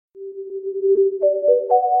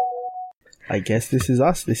I guess this is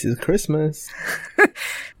us. This is Christmas.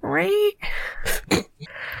 Right?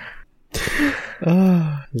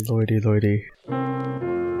 Oh, lordy.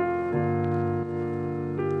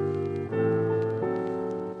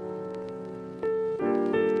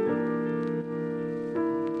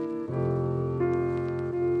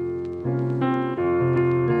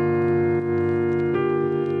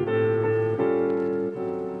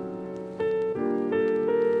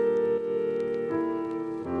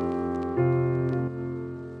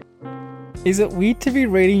 Is it weird to be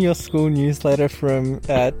reading your school newsletter from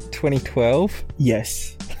 2012?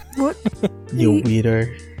 Yes. What? You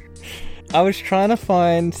weirdo. I was trying to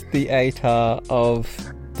find the ATAR of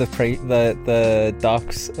the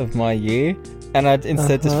docs of my year, and I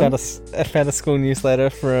instead just found a school newsletter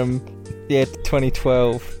from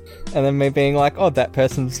 2012, and then me being like, oh, that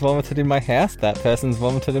person's vomited in my house, that person's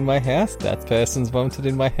vomited in my house, that person's vomited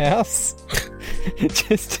in my house.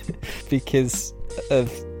 Just because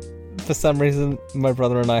of... For some reason, my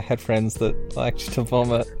brother and I had friends that liked to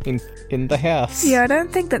vomit in the house. Yeah, I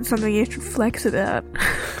don't think that's something you should flex about.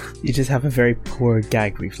 You just have a very poor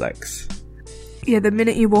gag reflex. Yeah, the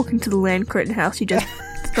minute you walk into the Landcroton house, you just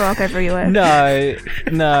throw up everywhere. No.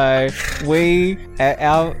 We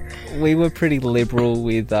were pretty liberal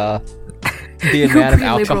with the amount of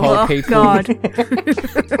alcohol people. God.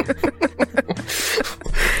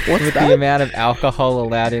 What's with that? the amount of alcohol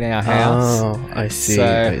allowed in our house. Oh, I see.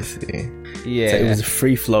 So, So yeah. it was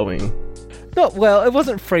free flowing. Not well. It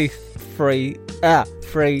wasn't free flowing.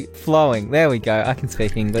 There we go. I can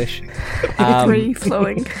speak English. Free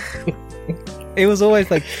flowing. It was always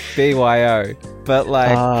like BYO, but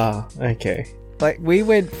like okay. Like we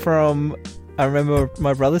went from. I remember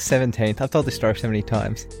my brother's 17th. I've told this story so many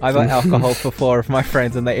times. I got alcohol for 4 of my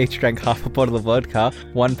friends, and they each drank half a bottle of vodka.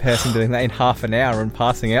 One person doing that in half an hour and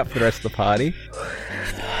passing out for the rest of the party.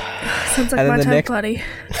 Sounds like my time party.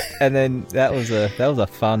 And then that was a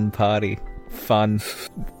fun party. Fun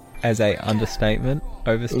as a understatement,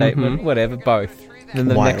 overstatement, whatever, both. Then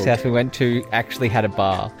the next house we went to actually had a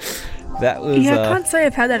bar. That was. Yeah, I can't say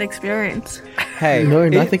I've had that experience. Hey, no,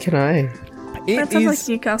 neither can I. That sounds like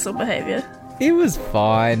Newcastle behaviour. It was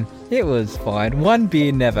fine. One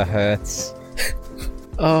beer never hurts.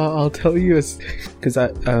 I'll tell you, because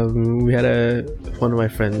we had one of my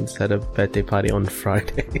friends had a birthday party on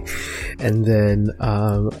Friday, and then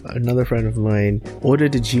another friend of mine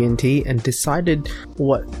ordered a G&T and decided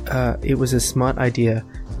it was a smart idea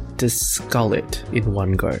to scull it in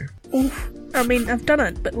one go. Oof. I mean, I've done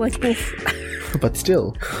it, but like, oof. But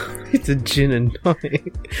still, it's a gin and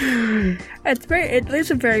tonic. It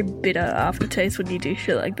leaves a very bitter aftertaste when you do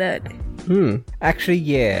shit like that. Actually,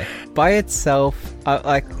 yeah. By itself,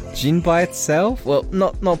 like gin by itself. Well,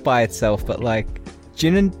 not by itself, but like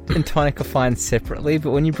gin and tonic are fine separately.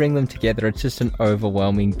 But when you bring them together, it's just an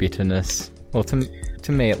overwhelming bitterness. Well, to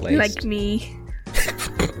me at least. Like me.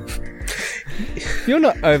 You're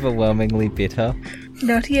not overwhelmingly bitter.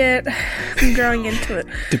 Not yet. I'm growing into it.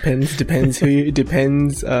 Depends who you're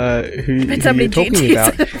talking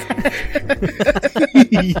about.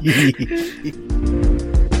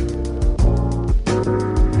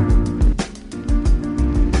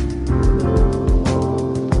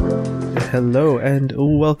 Hello and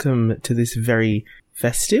welcome to this very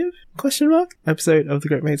festive episode of the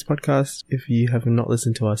Great Mates podcast. If you have not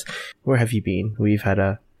listened to us, where have you been? We've had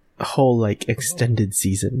a whole like extended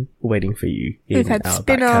season waiting for you. We've had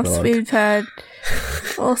spin-offs, we've had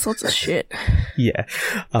all sorts of shit. Yeah.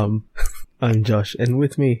 I'm Josh, and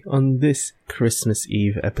with me on this Christmas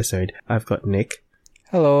Eve episode, I've got Nick.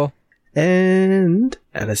 Hello. And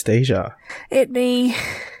Anastasia. It me.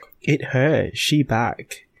 It her. She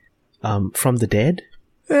back. From the dead?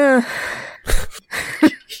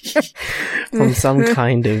 From some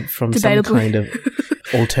kind of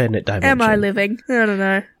alternate dimension. Am I living? I don't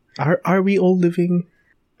know. Are we all living?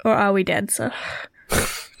 Or are we dead, sir?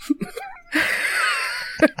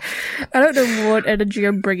 I don't know what energy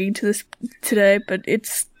I'm bringing to this today, but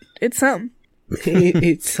it's something.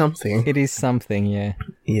 It's something. It is something, yeah.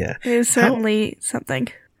 Yeah. It is certainly something.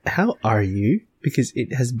 How are you? Because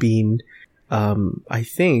it has been, I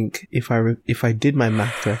think, if I did my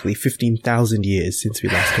math correctly, 15,000 years since we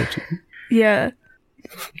last talked to you. Yeah.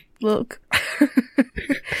 Look.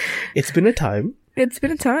 It's been a time.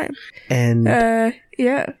 And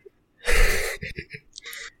yeah.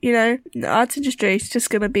 You know, the arts industry is just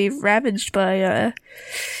going to be ravaged by a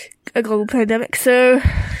global pandemic, so...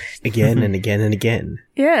 Again and again and again.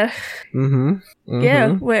 Yeah. Mm-hmm.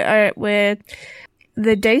 Yeah, where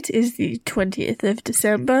the date is the 20th of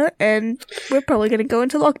December, and we're probably going to go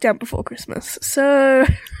into lockdown before Christmas, so...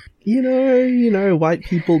 white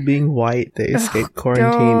people being white, they escape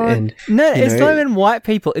quarantine God. and No, it's know, not even white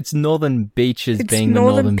people. It's northern beaches It's being the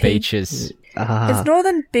northern northern pe- beaches. It's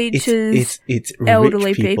northern beaches, it's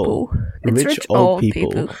elderly rich people. It's rich old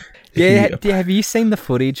people. Yeah, have you seen the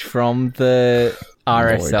footage from the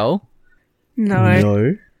RSL? No.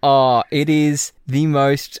 No. Oh, it is the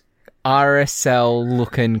most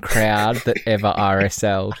RSL-looking crowd that ever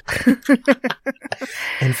RSL'd.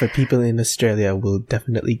 And for people in Australia, will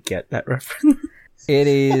definitely get that reference. It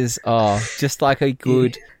is, just like a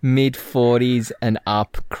good mid-40s and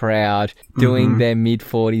up crowd doing their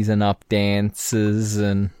mid-40s and up dances,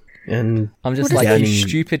 and And I'm just What like, is you that?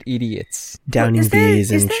 stupid idiots. downing is there-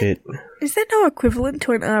 beers is and there- shit. Is there no equivalent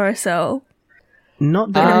to an RSL?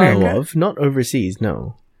 Not that I know America? of. Not overseas,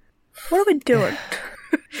 no. What are we doing?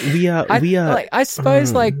 We are. I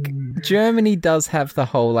suppose, like, Germany does have the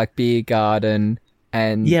whole, like, beer garden,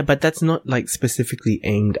 and... Yeah, but that's not, like, specifically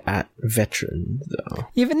aimed at veterans, though.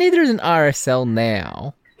 Yeah, but neither is an RSL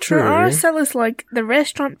now. True. The RSL is like, the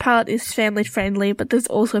restaurant part is family friendly, but there's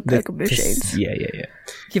also poker This- machines. Yeah. Yeah,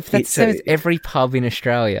 but that's It's the same a- as every pub in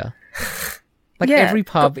Australia. Like, Yeah, every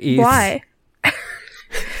pub but is... Why?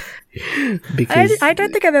 Because I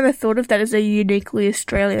don't think I've ever thought of that as a uniquely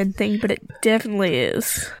Australian thing, but it definitely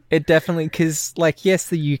is. It definitely... Because, like, yes,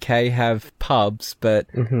 the UK have pubs, but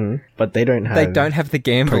but they don't have. they don't have the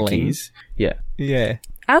gambling. pokies. Yeah. Yeah.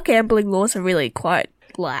 Our gambling laws are really quite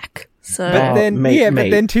lack. So But then, mate, but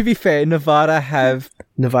then to be fair, Nevada have...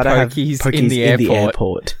 Nevada have Pokies pokies in the airport.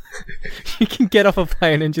 airport. You can get off a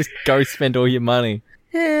plane and just go spend all your money.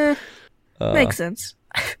 yeah, makes sense.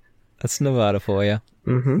 That's Nevada for you.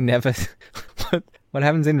 Mm-hmm. Never... what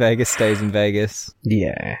happens in Vegas stays in Vegas.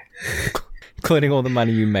 Yeah, Including all the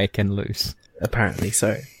money you make and lose. apparently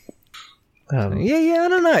so. Yeah, I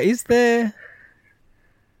don't know. Is there...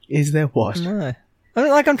 Is there what? No. I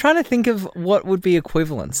mean, like, I'm trying to think of what would be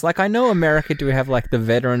equivalents. Like, I know America do have, like, the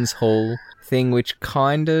Veterans Hall thing, which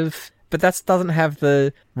kind of... But that doesn't have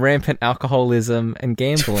the rampant alcoholism and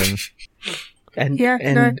gambling. And Yeah,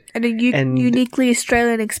 and and a and- uniquely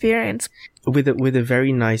Australian experience. with a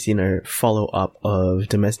very nice, follow up of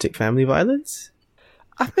domestic family violence.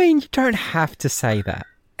 I mean, you don't have to say that.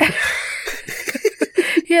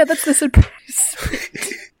 Yeah, that's the surprise.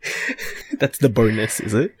 That's the bonus,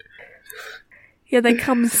 is it? Yeah, that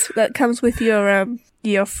comes with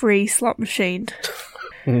your free slot machine.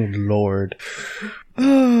 Oh Lord.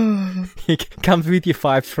 It comes with your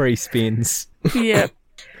 5 free spins. Yeah.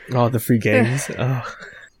 Oh, the free games. Oh.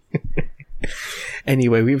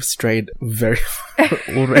 Anyway, we've strayed very far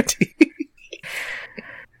already.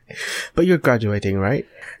 But you're graduating, right?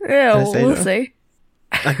 Yeah, Did I say we'll that? see.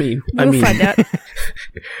 I mean, We'll find out.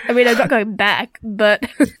 I mean, I'm not going back, but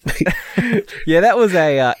Yeah, that was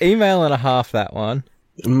a email and a half, that one.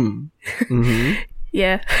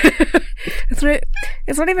 yeah.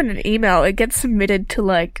 It's not even an email. It gets submitted to,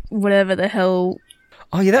 like, whatever the hell.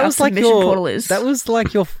 Oh yeah, that Our was like submission your portal is. that was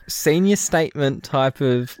like your senior statement type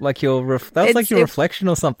of like your that was It's- like your it- reflection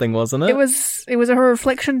or something, wasn't it? It was a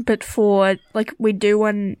reflection, but for, like, we do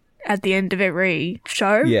one at the end of every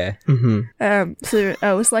show. Yeah. So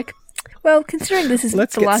I was like, well, considering this is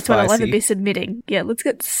Let's the get last one I'll ever spicy. be submitting, yeah, let's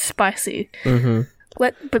get spicy.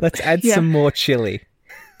 But Let's add yeah, some more chili.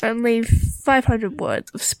 only 500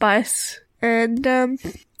 words of spice, and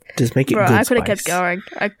just make it bro, good. I could have spice. kept going.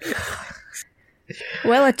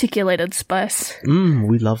 Well articulated spice.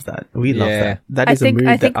 We love that. We love I that. That is think a mood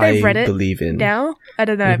I think that they've I read it believe in. now. I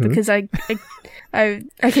don't know because I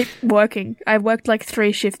keep working. I worked like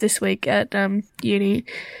 3 shifts this week at uni,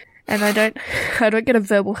 and I don't get a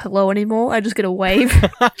verbal hello anymore. I just get a wave.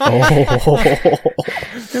 Oh,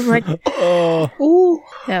 I'm like, Oh.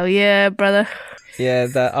 hell yeah, brother. Yeah,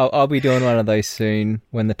 I'll be doing one of those soon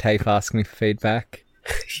when the TAFE asks me for feedback.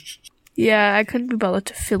 Yeah, I couldn't be bothered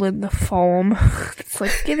to fill in the form. It's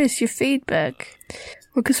like, give us your feedback.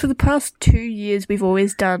 Well, because for the past 2 years, we've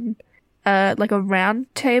always done, like a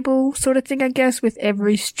round table sort of thing, I guess, with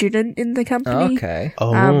every student in the company. Okay.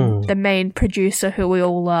 The main producer who we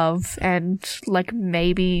all love, and, like,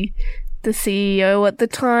 maybe the CEO at the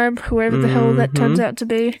time, whoever the hell that turns out to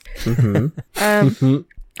be.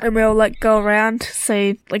 And we all, like, go around,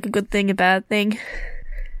 say, like, a good thing, a bad thing.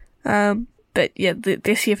 But yeah,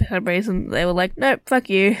 this year for some reason they were like, "Nope, fuck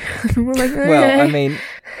you." We're like, okay. Well,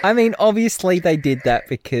 I mean, obviously they did that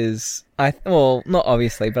because not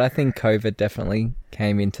obviously, but I think COVID definitely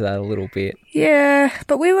came into that a little bit. yeah,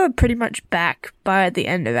 but we were pretty much back by the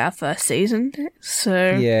end of our first season,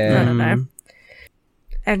 so Yeah. I don't know.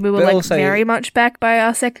 And we were But like also- very much back by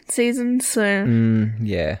our second season, so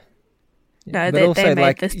Yeah. no, But they also, made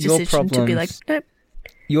like, this your decision to be like, problems- "Nope."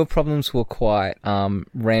 your problems were quite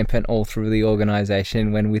rampant all through the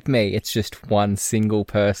organisation, when with me, it's just one single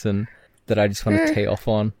person that I just want to tee off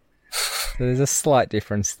on. So there's a slight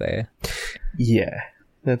difference there. Yeah,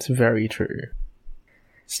 that's very true.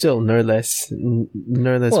 Still, no less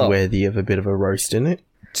worthy of a bit of a roast in it.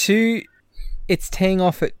 It's teeing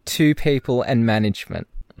off at two people and management.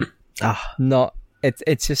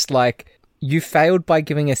 It's just like, you failed by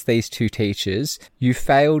giving us these two teachers. You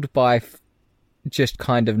failed by just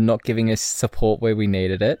kind of not giving us support where we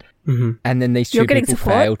needed it. Mm-hmm. And then these two people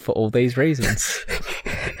failed for all these reasons.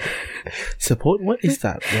 Support? What is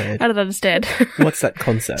that word? I don't understand. What's that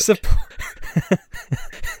concept?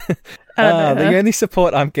 The only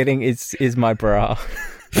support I'm getting is my bra.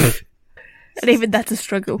 And even that's a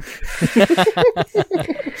struggle.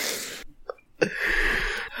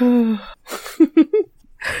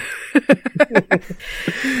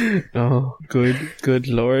 Oh, good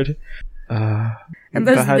lord. And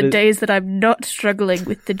those are the days that I'm not struggling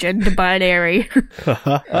with the gender binary.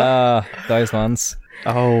 Those ones.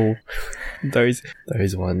 Oh, those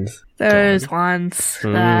ones. Those ones.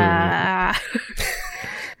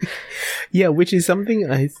 Yeah, which is something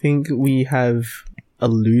I think we have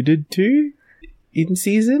alluded to in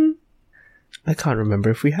season. I can't remember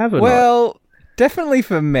if we have or not. Definitely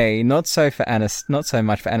for me, not so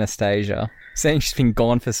much for Anastasia, saying she's been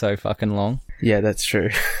gone for so fucking long. Yeah, that's true.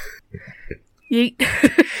 Yeet.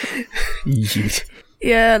 Yeet.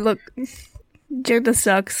 Yeah, look, gender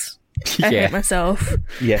sucks. I hate myself.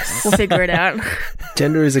 Yes. We'll figure it out.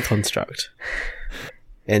 Gender is a construct.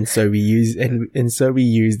 And so we use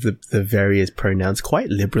the various pronouns quite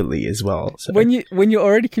liberally as well. So. When you're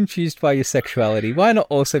already confused by your sexuality, why not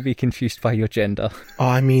also be confused by your gender? Oh,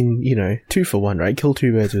 I mean, 2 for 1, right? Kill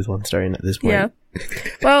 2 birds with 1 stone at this point. Yeah.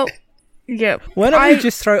 Well, yeah. Why don't we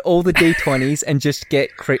just throw all the D20s and just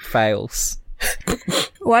get crit fails?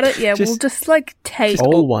 Why don't we'll just take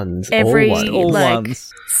all ones, every all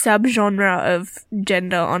ones. subgenre of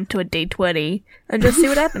gender onto a D20 and just see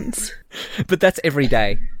what happens. But that's every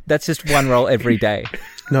day. That's just one roll every day.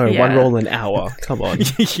 No, one roll an hour. Come on.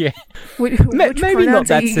 Yeah. Which maybe not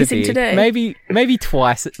that severe. Today? Maybe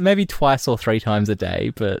twice or 3 times a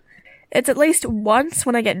day, but it's at least once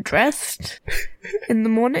when I get dressed in the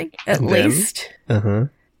morning. At least. Uh-huh.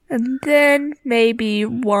 And then maybe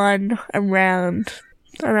one around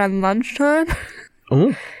lunchtime.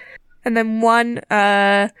 Oh. And then one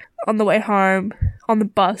on the way home on the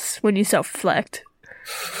bus when you self-reflect.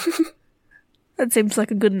 That seems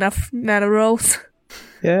like a good enough amount of rolls.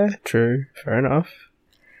 Yeah, true. Fair enough.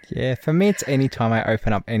 Yeah, for me it's any time I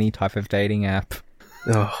open up any type of dating app.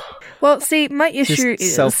 Oh. Well, see, my issue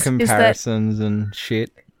is self-comparisons and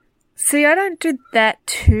shit. See, I don't do that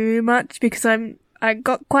too much because I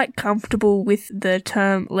got quite comfortable with the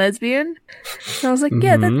term lesbian. And I was like,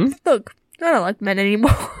 yeah, look, I don't like men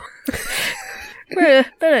anymore. They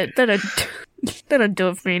don't do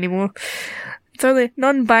it for me anymore. It's only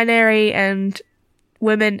non-binary and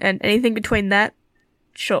women and anything between that,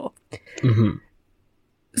 sure. Mm-hmm.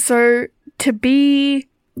 So, to be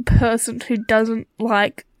a person who doesn't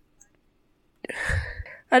like...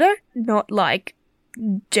 I don't not like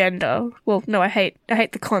gender. Well, no, I hate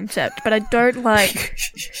the concept, but I don't like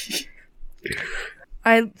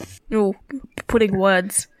putting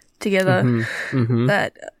words together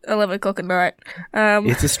at 11 o'clock at night.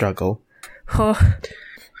 It's a struggle.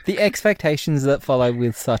 The expectations that follow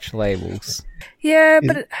with such labels. Yeah,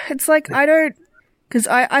 but it's like I don't, because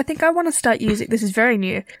I think I want to start using, this is very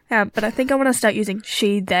new, but I think I want to start using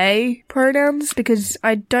she, they pronouns because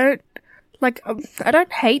I don't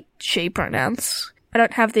hate she pronouns. I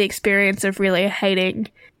don't have the experience of really hating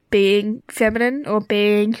being feminine or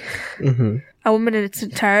being a woman in its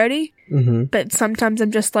entirety. Mm-hmm. But sometimes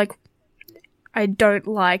I'm just like, I don't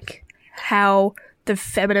like how the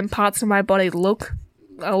feminine parts of my body look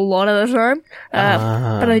a lot of the time.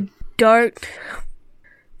 But I don't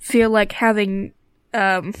feel like having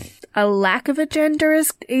a lack of a gender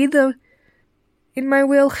is either in my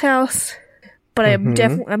wheelhouse. But I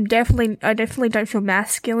definitely don't feel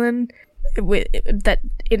masculine with that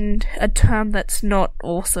in a term that's not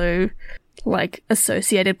also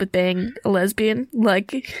associated with being a lesbian. I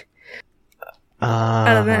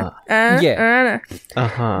don't know. I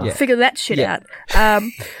don't know. Figure that shit out.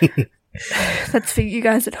 That's for you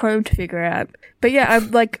guys at home to figure out. But yeah,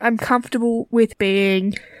 I'm comfortable with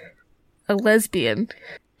being a lesbian.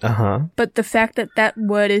 But the fact that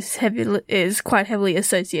word is quite heavily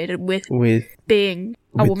associated with being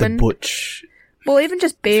a woman. The butch. Well, even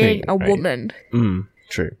just being a woman.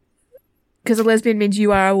 True. because a lesbian means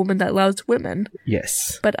you are a woman that loves women.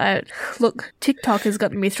 Yes. But TikTok has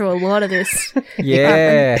gotten me through a lot of this.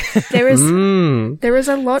 Yeah. There is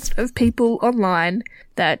a lot of people online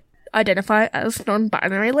that identify as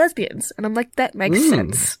non-binary lesbians, and I'm like, that makes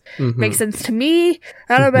sense. Makes sense to me.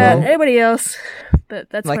 I don't know about anybody else, but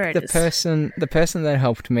that's like where it the is. the person that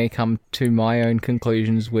helped me come to my own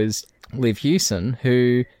conclusions was Liv Hewson,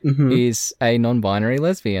 who is a non-binary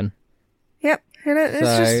lesbian. Yep, and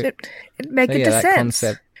it make it that sense.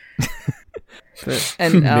 Concept.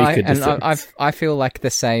 I feel like the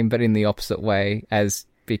same, but in the opposite way,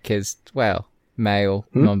 because male,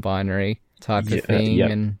 non-binary type of thing,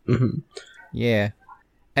 and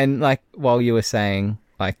and like while you were saying,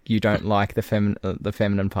 like you don't like the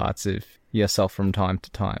feminine parts of yourself from time to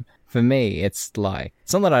time. For me, it's not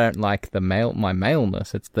that I don't like my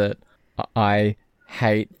maleness. It's that I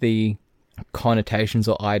hate the connotations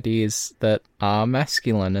or ideas that are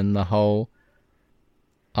masculine and the whole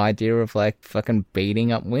idea of like fucking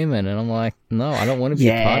beating up women, and I'm like, no, I don't want to be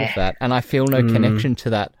a part of that, and I feel no connection to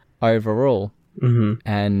that overall.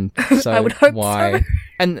 And so I would hope so.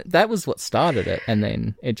 And that was what started it, and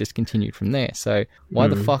then it just continued from there. So why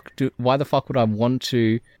the fuck would I want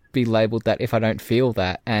to be labeled that if I don't feel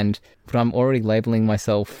that? But I'm already labeling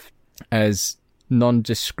myself as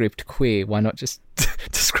nondescript queer. Why not just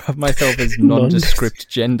describe myself as nondescript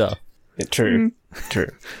gender? True.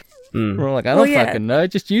 We're like, I don't fucking know.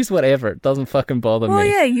 Just use whatever. It doesn't fucking bother me. Well,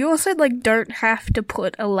 yeah, you also don't have to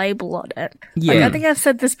put a label on it. Yeah. I think I've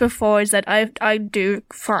said this before, is that I do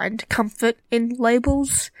find comfort in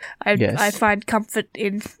labels. I find comfort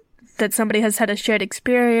in that somebody has had a shared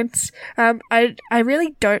experience. I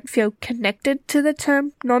really don't feel connected to the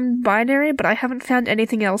term non-binary, but I haven't found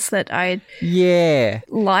anything else that I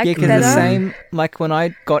like because better. the same, like when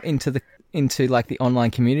I got into like the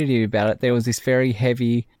online community about it, there was this very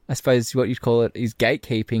heavy, I suppose what you'd call it is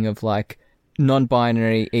gatekeeping of like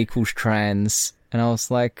non-binary equals trans, and I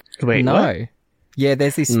was like, wait, no. What? Yeah,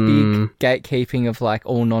 there's this big gatekeeping of like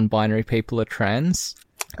all non-binary people are trans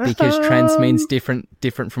because trans means different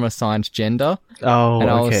from assigned gender. Oh, and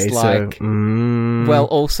I okay. was like, well,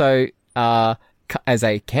 also as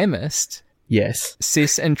a chemist, yes,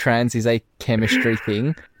 cis and trans is a chemistry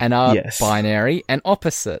thing and are binary and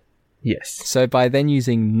opposite. Yes. So by then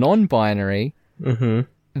using non-binary,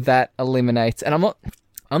 that eliminates, and I'm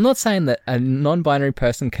not saying that a non-binary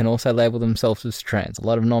person can also label themselves as trans. A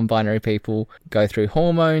lot of non-binary people go through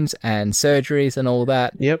hormones and surgeries and all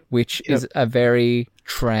that, which is a very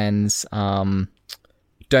trans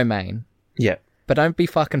domain. Yep. But don't be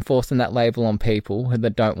fucking forcing that label on people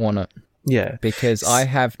that don't want it. Yeah. Because I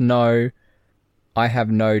have no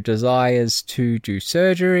desires to do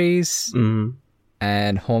surgeries.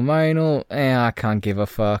 And hormonal, I can't give a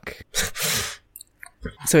fuck.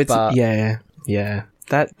 So it's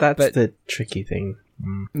That's the tricky thing.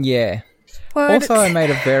 Yeah. What? Also, I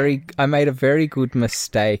made a very good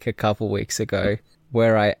mistake a couple weeks ago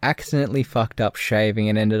where I accidentally fucked up shaving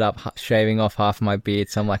and ended up shaving off half my beard.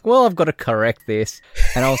 So I'm like, well, I've got to correct this.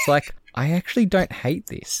 And I was like, I actually don't hate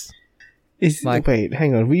this. Wait,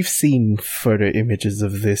 hang on. We've seen photo images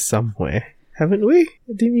of this somewhere, haven't we?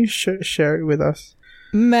 Didn't you share it with us?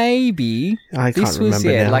 Maybe. I can't remember This was,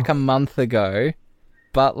 now. like a month ago.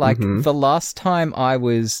 But, like, the last time I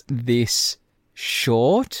was this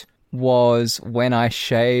short was when I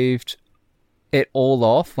shaved it all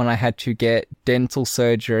off, when I had to get dental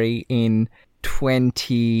surgery in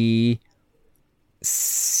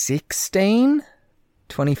 2015.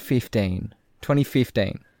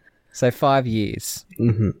 So 5 years.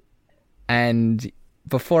 And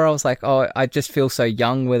before I was like, oh, I just feel so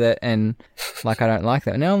young with it and like I don't like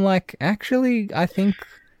that. Now I'm like, actually, I think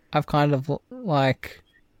I've kind of like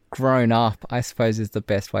grown up, I suppose is the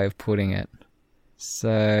best way of putting it.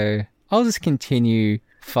 So I'll just continue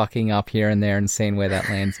fucking up here and there and seeing where that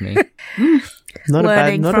lands me. Not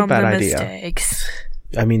Learning a from bad the idea. mistakes.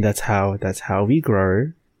 I mean, that's how we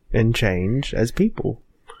grow and change as people.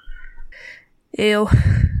 Ew.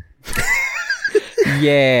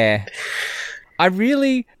 Yeah.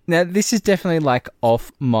 Now this is definitely like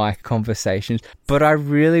off mic conversations, but I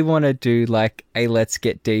really want to do like a let's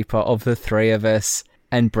get deeper of the three of us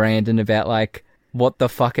and Brandon about like what the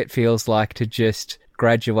fuck it feels like to just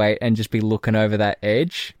graduate and just be looking over that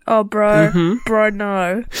edge. Oh, bro. Bro,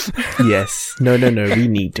 no. Yes. No. We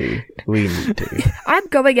need to. I'm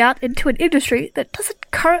going out into an industry that doesn't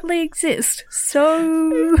currently exist,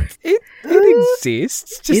 so... It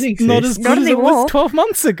exists, just It exists. not as Not good as it anymore. was 12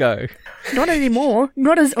 months ago. Not anymore.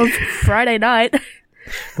 Not as of Friday night.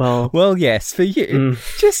 Well, Well, yes, for you.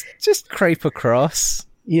 Just creep across.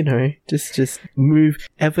 you know, just move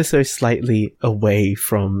ever so slightly away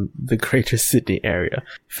from the Greater Sydney area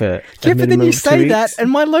for a Yeah, but then minimum you of 2 say that, weeks. and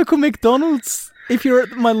my local McDonald's, if you're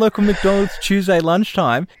at my local McDonald's Tuesday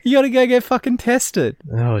lunchtime, you gotta go get fucking tested.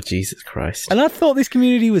 Oh, Jesus Christ. And I thought this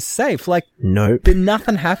community was safe. Like, Nope. but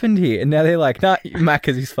nothing happened here. And now they're like, nah,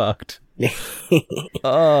 Macca's is fucked.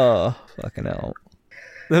 Oh, fucking hell.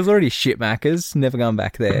 There was already shit Macca's. Never going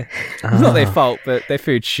back there. It's not their fault, but their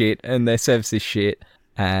food's shit and their service is shit.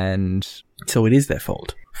 And, So it is their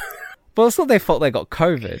fault. well, it's not their fault they got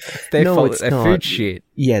COVID. It's their No, fault it's that their not. food's shit.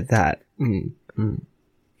 Yeah, that.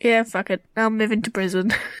 Yeah, fuck it. I'm moving to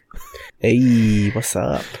prison. Hey, what's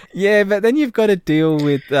up? Yeah, but then you've got to deal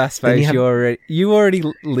with, I suppose, you already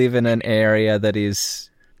live in an area that is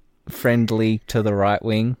friendly to the right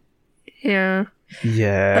wing. Yeah.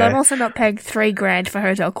 Yeah. But I'm also not paying $3,000 for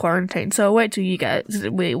hotel quarantine, so I'll wait till you guys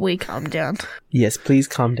we calm down. Yes, please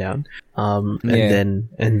calm down. Yeah.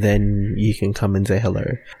 And then you can come and say hello.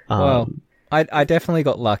 Well, I definitely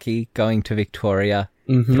got lucky going to Victoria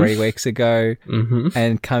 3 weeks ago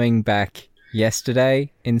and coming back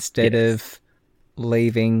yesterday instead of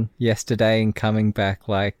leaving yesterday and coming back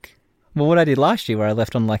like... Well, what I did last year where I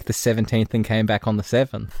left on like the 17th and came back on the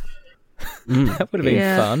 7th. That would have been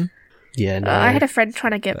Yeah. fun. yeah, no. I had a friend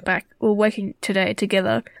trying to get back. We were working today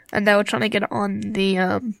together, and they were trying to get on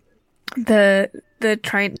the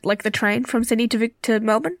train, like the train from Sydney to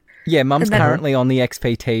Melbourne. Yeah, Mum's And then- currently on the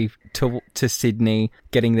XPT to Sydney,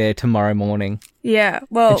 getting there tomorrow morning. Yeah,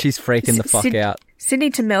 well, And she's freaking the fuck out. Sydney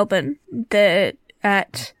to Melbourne,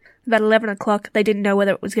 at about 11 o'clock, they didn't know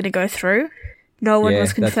whether it was going to go through. No one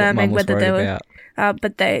was that's what Mum confirming was whether they worried were. about.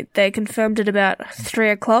 But they confirmed at about 3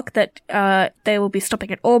 o'clock that they will be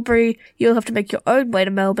stopping at Albury. You'll have to make your own way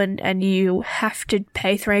to Melbourne, and you have to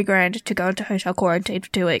pay $3,000 to go into hotel quarantine for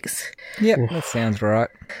 2 weeks. Yep, that sounds right.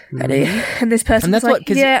 And this person And was that's like, what-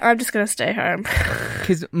 'cause- "Yeah, I'm just going to stay home."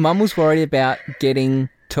 Because Mum was worried about getting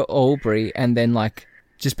to Albury and then, like,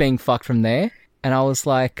 just being fucked from there. And I was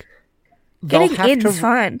like... Getting in is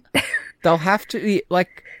fine. They'll have to...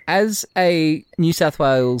 Like, as a New South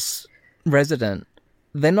Wales resident,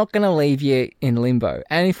 they're not going to leave you in limbo.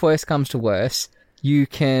 And if worse comes to worse,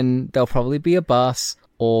 there'll probably be a bus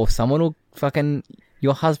or someone will fucking...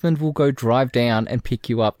 Your husband will go drive down and pick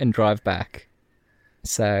you up and drive back.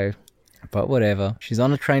 So... But whatever. She's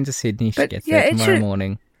on a train to Sydney. She But, gets yeah, there it tomorrow should-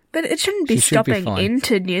 morning. But it shouldn't be She should be stopping fine.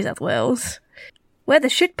 into New South Wales. We're the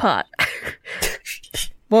shit part.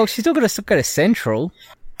 Well, she's still got to go to Central.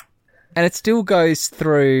 And it still goes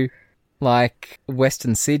through, like,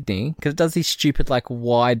 Western Sydney. Because it does this stupid, like,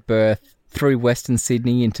 wide berth through Western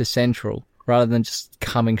Sydney into Central. Rather than just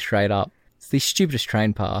coming straight up. It's the stupidest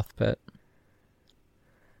train path, but...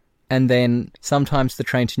 And then sometimes the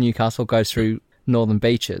train to Newcastle goes through Northern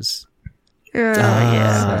Beaches. Yeah.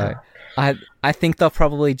 So I think they'll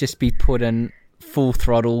probably just be putting full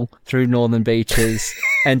throttle through Northern Beaches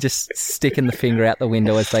and just sticking the finger out the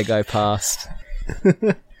window as they go past.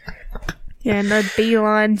 Yeah, no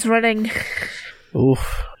beelines running.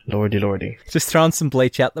 Oof. Lordy. Just throwing some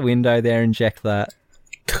bleach out the window there, inject that.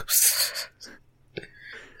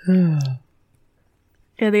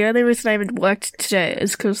 Yeah, the only reason I even worked today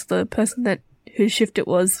is because the person whose shift it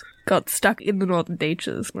was got stuck in the Northern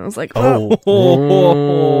Beaches. And I was like, oh,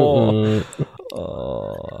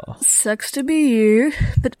 sucks to be you,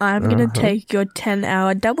 but I'm going to take your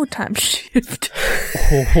 10-hour double time shift.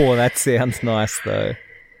 Oh, that sounds nice though.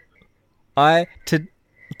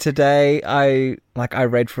 Today I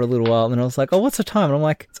read for a little while and I was like, oh, what's the time? And I'm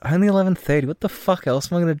like, it's only 11:30. What the fuck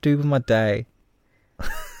else am I going to do with my day?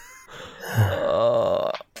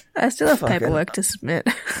 I still have paperwork to submit.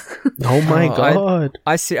 Oh my god.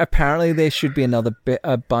 I see. Apparently, there should be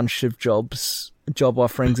a bunch of job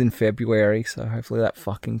offerings in February. So hopefully that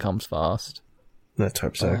fucking comes fast. Let's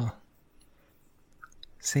hope so.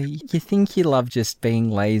 See, you think you love just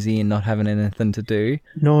being lazy and not having anything to do,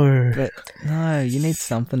 No. but no, you need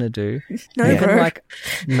something to do. No, Yeah. bro. Like,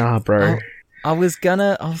 Nah, bro. I was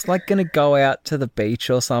gonna go out to the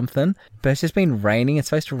beach or something, but it's just been raining. It's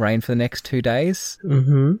supposed to rain for the next 2 days.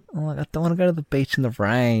 Mm-hmm. I'm like, I don't want to go to the beach in the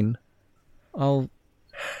rain. I'll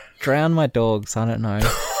drown my dogs. I don't know.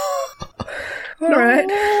 All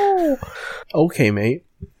right. Okay, mate.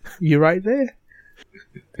 You right there?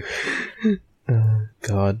 Oh,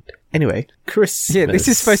 God. Anyway, Christmas. Yeah, this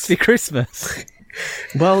is supposed to be Christmas.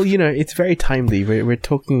 Well, you know, it's very timely. We're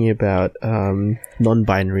talking about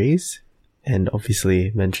non-binaries and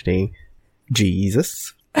obviously mentioning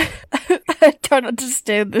Jesus. I don't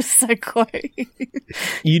understand this segue.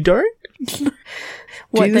 You don't?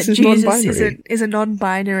 What, Jesus that is Jesus non-binary. is a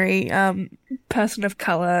non-binary person of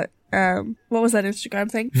color What was that Instagram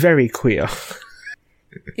thing? Very queer.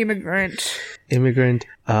 Immigrant. Immigrant,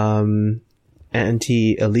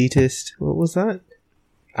 anti-elitist. What was that?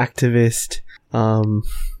 Activist.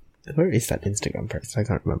 Where is that Instagram post? I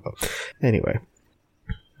can't remember. Anyway.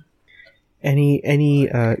 Any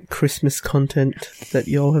Christmas content that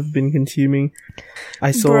y'all have been consuming?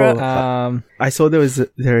 I saw there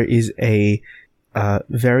is a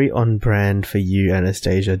very on brand for you,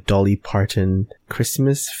 Anastasia, Dolly Parton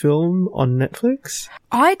Christmas film on Netflix.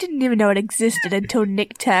 I didn't even know it existed until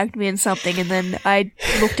Nick tagged me in something, and then I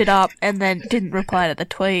looked it up and then didn't reply to the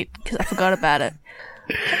tweet because I forgot about it.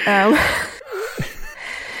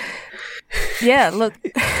 Yeah, look,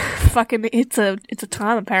 fucking, it's a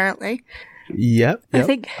time apparently. Yep. I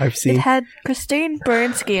think I've seen. It had Christine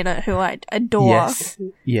Baranski in it, who I adore.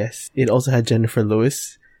 Yes. It also had Jennifer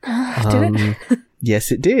Lewis. Did it?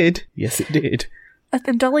 Yes, it did.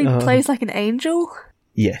 And Dolly plays like an angel?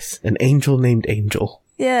 Yes, an angel named Angel.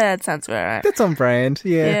 Yeah, that sounds about right. That's on brand.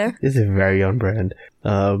 Yeah. This is very on brand.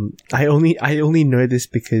 I only know this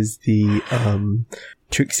because the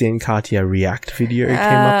Trixie and Katya React video came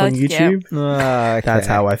up on YouTube. Okay. That's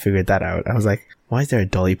how I figured that out. I was like, why is there a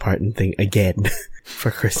Dolly Parton thing again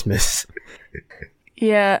for Christmas?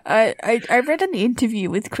 Yeah, I read an interview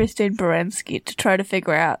with Christine Baranski to try to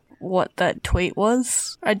figure out what that tweet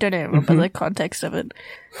was. I don't even remember the context of it.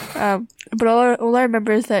 But all I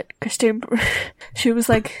remember is that Christine, she was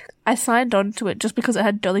like, I signed on to it just because it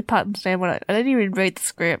had Dolly Parton's name on it. I didn't even read the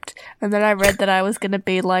script. And then I read that I was going to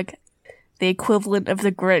be like the equivalent of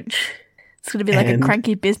the Grinch. It's going to be like a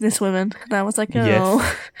cranky businesswoman. And I was like, oh,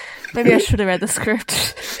 Yes. maybe I should have read the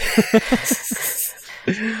script.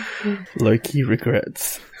 Low-key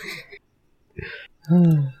regrets.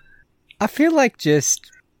 I feel like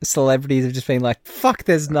just celebrities have just been like, fuck,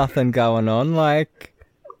 there's nothing going on. Like,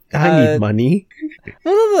 I need money.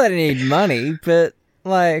 well, not that I need money, but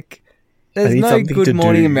like, there's need no something to Good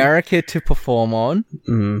Morning do. America to perform on.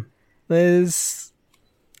 Mm. There's...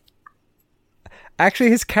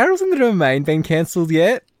 Actually, has Carols in the Domain been cancelled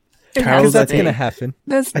yet? Carols, That's I think- going to happen.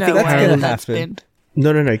 There's I no think way that's gonna that's happen.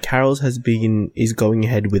 been. No. Carols is going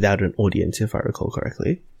ahead without an audience, if I recall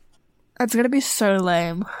correctly. That's going to be so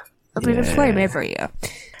lame. I mean, it's lame every year.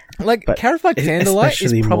 Like, But Carols by Candlelight is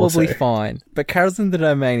especially more probably so. fine, but Carols in the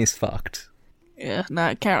Domain is fucked. Yeah,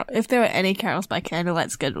 no, Carol. If there were any carols by candlelight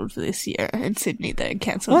scheduled for this year in Sydney, they're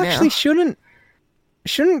cancelled Well, now. actually, shouldn't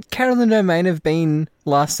Carol in the Domain have been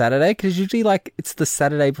last Saturday? Because usually, like, it's the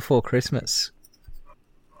Saturday before Christmas.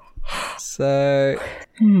 So,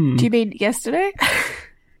 Do you mean yesterday?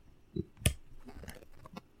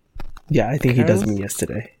 Yeah, I think he does Carols? mean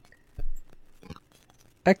yesterday.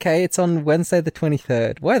 okay, it's on Wednesday the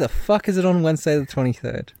 23rd. Why the fuck is it on Wednesday the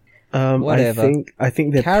 23rd? Whatever. I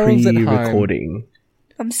think they're Carols at home. pre-recording.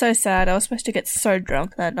 I'm so sad. I was supposed to get so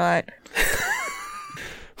drunk that night.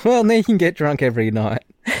 Well, now you can get drunk every night.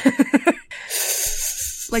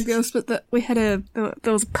 Like there was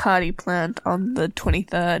a party planned on the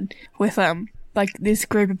 23rd with like this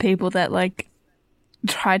group of people that like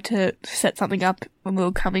tried to set something up when we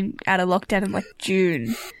were coming out of lockdown in like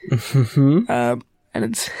June. And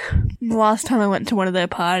it's the last time I went to one of their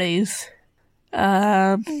parties.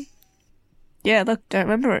 Yeah, look, don't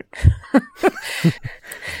remember it.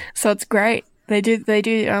 So it's great. They do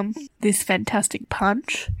this fantastic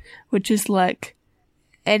punch, which is like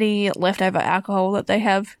any leftover alcohol that they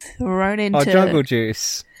have thrown into. Oh, jungle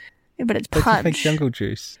juice. Yeah, but it's They just make punch. jungle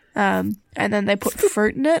juice. And then they put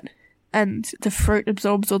fruit in it, and the fruit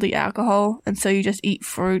absorbs all the alcohol, and so you just eat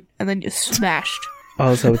fruit, and then you're smashed.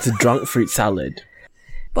 Oh, so it's a drunk fruit salad.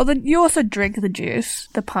 Well, then you also drink the juice,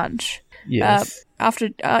 the punch. Yes. After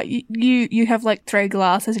you have like 3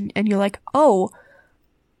 glasses, and you're like, oh,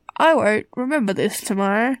 I won't remember this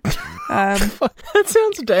tomorrow. That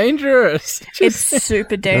sounds dangerous. It's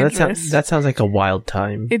super No, dangerous. that sounds like a wild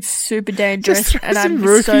time. It's super dangerous, Just throw and some I'm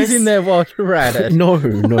roofies so in there while you're at it. No.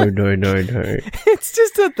 It's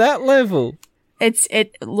just at that level. It's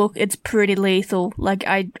pretty lethal. Like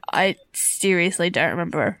I seriously don't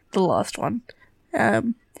remember the last one.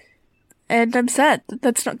 And I'm sad that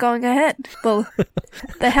that's not going ahead. Well,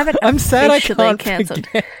 they haven't I'm sad I officially can't cancelled.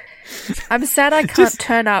 forget. I'm sad I can't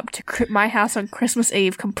turn up to my house on Christmas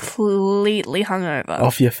Eve completely hungover.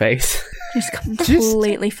 Off your face. Just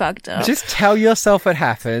completely fucked up. Just tell yourself it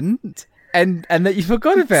happened and that you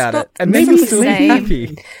forgot about not- it. And it's then not you'll the still be same.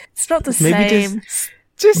 happy. It's not the Maybe same.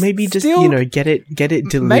 Just Still, still get it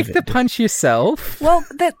delivered. make the punch yourself. Well,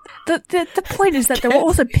 the point is that there were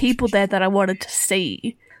also people there that I wanted to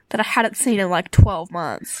see that I hadn't seen in like 12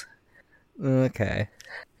 months. Okay.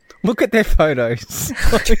 Look at their photos.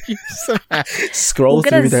 Scroll We'll get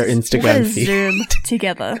through a- their we'll get Instagram a feed. Zoom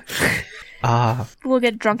together. Ah, We'll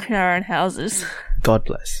get drunk in our own houses. God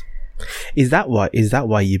bless. Is that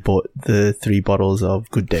why you bought the 3 bottles of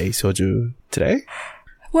Good Day soju today?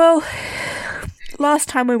 Well, last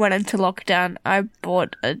time we went into lockdown, I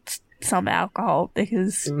bought some alcohol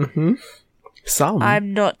because Some.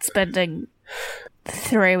 I'm not spending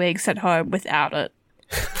 3 weeks at home without it.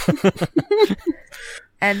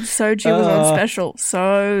 And soju was on special,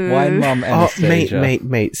 so... Wine mum Oh, anesthesia. mate.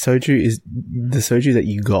 The soju that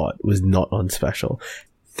you got was not on special.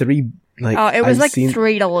 3, like... Oh, it was I've seen-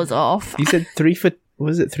 $3 off. You said 3 for...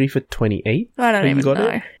 Was it 3 for 28? I don't when you even got know.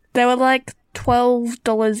 it? They were like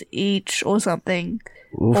 $12 each or something.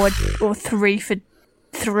 Oof. Or 3 for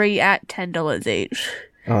 3 at $10 each.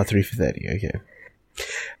 Oh, 3 for 30, okay.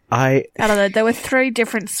 I I don't know. There were 3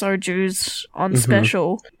 different sojus on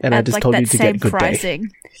special, And I at just like told that you to same get Good Day.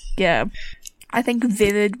 pricing. Yeah, I think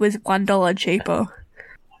Vivid was $1 cheaper.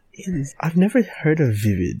 I've never heard of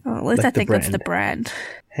Vivid. Oh, at least like I think the that's the brand. brand.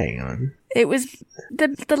 Hang on. It was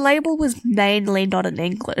the label was mainly not in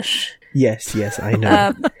English. Yes, I know.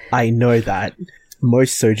 Um, I know that.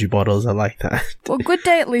 Most soju bottles are like that. Well, Good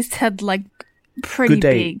Day at least had like pretty Good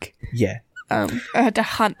Day. big. Yeah. I had to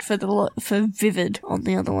hunt for for Vivid on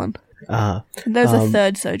the other one. Uh, And there's a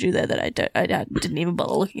third soju there that I didn't even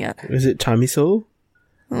bother looking at. was it Chamisul?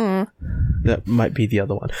 Mm, That might be the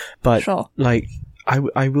other one. But Sure. like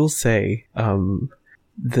I will say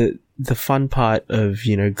the fun part of,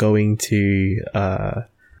 you know, going to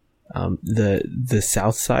the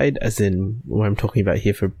south side, as in what I'm talking about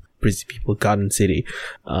here for Brisbane people, Garden City,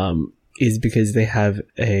 is because they have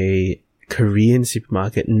a Korean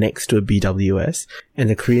supermarket next to a BWS, and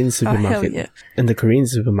the Korean supermarket yeah. and the Korean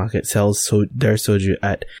supermarket sells their soju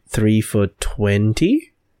at 3 for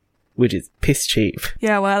 20, which is piss cheap.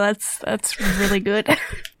 Yeah, well, that's really good.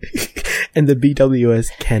 And the BWS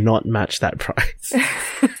cannot match that price.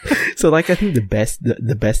 So like, I think the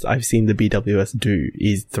best I've seen the BWS do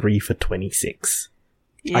is 3 for 26.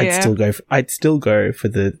 Yeah. I'd still go for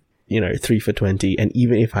the, you know, 3 for 20, and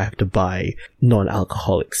even if I have to buy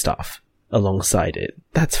non-alcoholic stuff alongside it,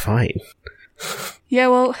 that's fine. Yeah,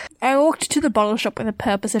 well, I walked to the bottle shop with the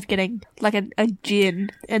purpose of getting like a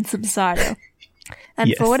gin and some cider. And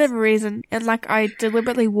Yes. for whatever reason, and like I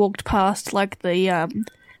deliberately walked past like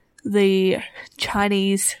the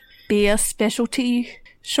Chinese beer specialty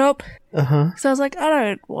shop. Uh-huh. So I was like, I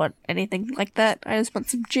don't want anything like that. I just want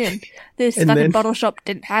some gin. This And fucking then- bottle shop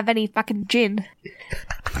didn't have any fucking gin.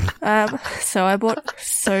 So I bought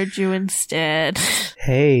soju instead.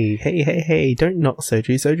 Hey, don't knock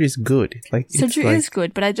soju. Soju's good. Like, it's Soju like, is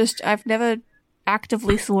good, but I've never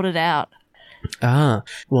actively sought it out.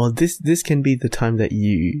 well, this can be the time that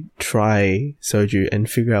you try soju and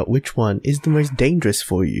figure out which one is the most dangerous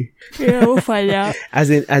for you. Yeah, we'll find out. As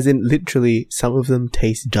in literally, some of them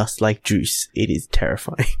taste just like juice. It is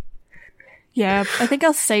terrifying. Yeah, I think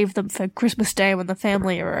I'll save them for Christmas Day when the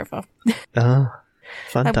family are over.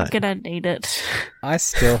 Fun I'm time. gonna need it. I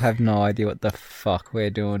still have no idea what the fuck we're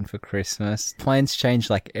doing for Christmas. Plans change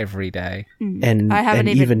like every day. And, I haven't and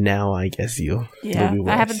even- even now, I guess you'll Yeah, be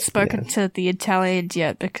worse. I haven't spoken Yeah. to the Italians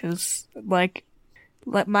yet because, like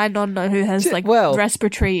my nonna who has like well-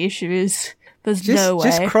 respiratory issues. There's Just, no way.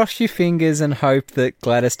 just cross your fingers and hope that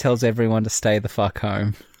Gladys tells everyone to stay the fuck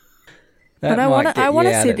home. That but I might want get to. I you want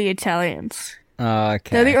to out see of- the Italians. Oh,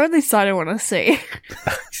 They're the okay. only side I want to see.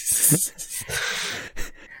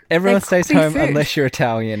 Everyone They stays cook me home food. unless you're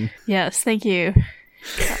Italian. Yes, thank you.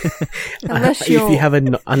 Unless If you're, you have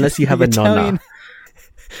unless you have a Italian- nonna.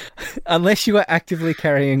 Unless you are actively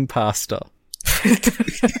carrying pasta.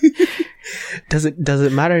 Does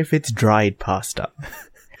it matter if it's dried pasta?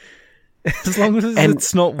 As long as And-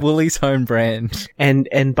 it's not Woolies home brand. And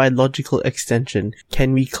by logical extension,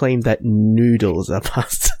 can we claim that noodles are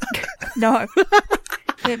pasta? no,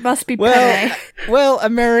 it must be Well, penne, well,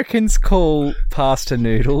 Americans call pasta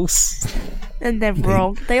noodles. and they're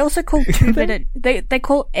wrong. They also call 2-minute. They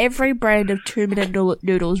call every brand of 2-minute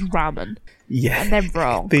noodles ramen, Yeah, and they're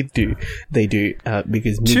wrong. they do.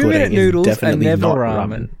 Because 2-minute noodle noodles is are definitely never not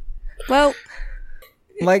ramen. Well,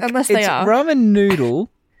 Like, Unless they it's are. ramen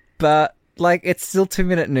noodle, but like it's still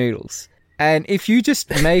 2-minute noodles. And if you just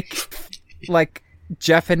make like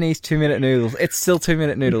Japanese 2-minute noodles, it's still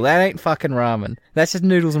 2-minute noodle. That ain't fucking ramen. That's just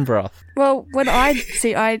noodles and broth. well, when I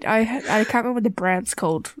see, I can't remember what the brand's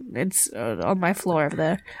called. It's on my floor over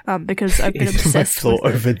there. Because I've been It's on my obsessed floor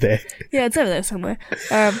with it. over there. Yeah, it's over there somewhere.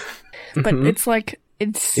 But it's like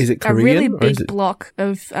it's Is it a really Korean, or big is it- block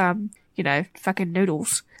of fucking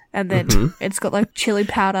noodles, and then it's got like chili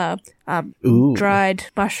powder, Ooh. dried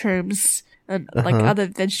mushrooms, and like other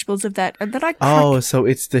vegetables of that. And then I Oh, so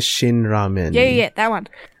it's the Shin Ramen. yeah, that one.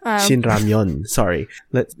 Shin Ramyeon. Sorry.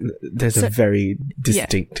 There's a very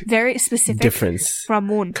distinct Very specific difference.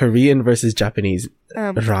 ramen. Korean versus Japanese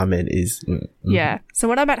ramen is... Yeah. So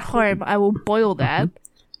when I'm at home, I will boil that.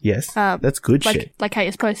 Yes, that's good shit. Like how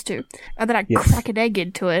you're supposed to. And then I Yes. crack an egg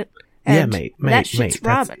into it. Yeah, And mate, that shit's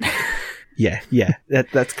that's- ramen. Yeah.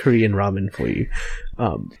 That's Korean ramen for you.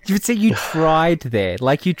 You would say you tried there.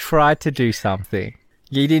 Like, you tried to do something.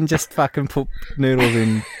 You didn't just fucking put noodles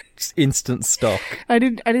in instant stock. I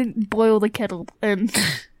didn't boil the kettle and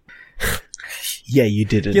Yeah, you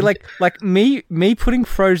didn't. You're like me putting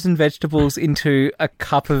frozen vegetables into a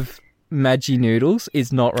cup of Maggi noodles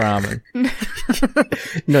is not ramen.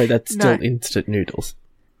 No, that's still No. instant noodles.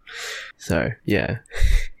 So, yeah.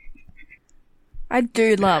 I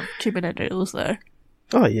do love chicken and noodles though.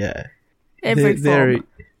 Oh, yeah. Every form.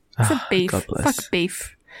 Except Ah, beef. God bless. Fuck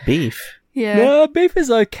beef. Beef? Yeah. No, beef is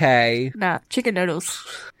okay. Nah, chicken noodles.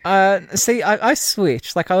 See, I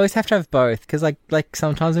switch. Like, I always have to have both because, like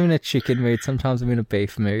sometimes I'm in a chicken mood, sometimes I'm in a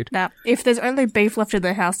beef mood. Now, if there's only beef left in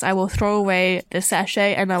the house, I will throw away the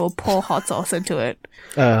sachet and I will pour hot sauce into it.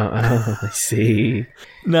 Oh, I see.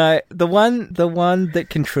 No, the one that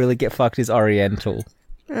can truly get fucked is Oriental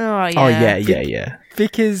Oh yeah. Oh, yeah.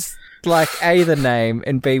 because, like, A, the name,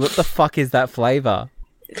 and B, what the fuck is that flavor?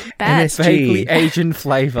 Bad. MSG. Vaguely Asian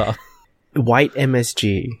flavor. White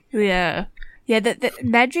MSG. Yeah. Yeah, the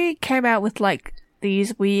Maggi came out with like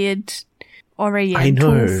these weird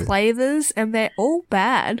oriental flavors and they're all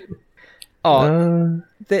bad. Oh,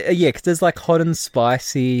 yeah, because there's like hot and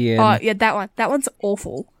spicy and Oh yeah, that one. That one's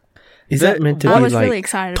awful. Is that meant to I be was like really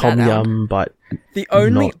excited about tom that yum, but the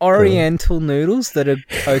only not Oriental noodles that are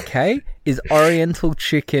okay is Oriental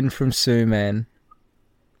chicken from Suman.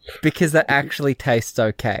 Because that actually tastes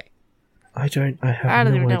okay. I have I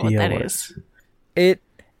don't no even know what idea that what is.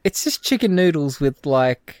 It's just chicken noodles with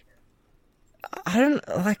like I don't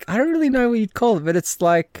really know what you'd call it, but it's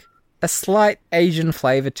like a slight Asian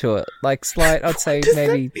flavor to it. Like slight, I'd say does that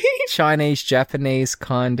maybe mean? Chinese, Japanese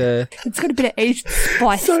kinda. It's got a bit of Asian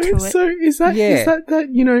spice So, to it. so is that Yeah.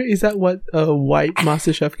 is that what white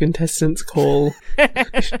MasterChef contestants call?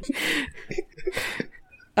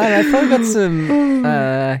 I don't know, it's probably got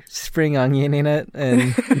some spring onion in it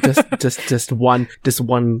and just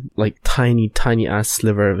one like tiny ass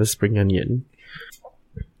sliver of a spring onion.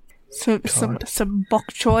 So some bok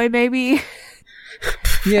choy maybe,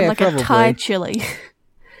 yeah, like probably. a Thai chili,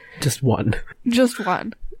 Just one. just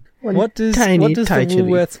one. What does tiny the Thai chili.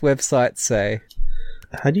 Woolworths website say?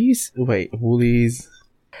 How do you wait? Woolies.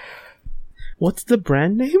 What's the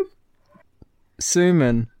brand name?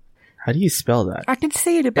 Suman. How do you spell that? I can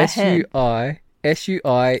see it in my head.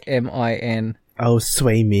 Suimin. Oh,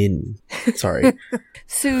 Sway Min. Sorry.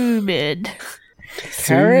 Sumid,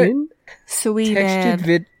 Carrot, Sumin? sweet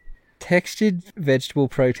man. textured vegetable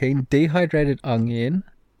protein, dehydrated onion,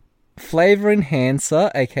 flavor enhancer,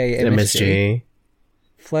 aka MSG, MSG.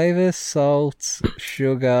 flavor, salt,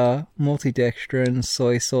 sugar, multidextrin,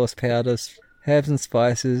 soy sauce powders, herbs and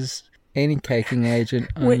spices, anti-caking agent,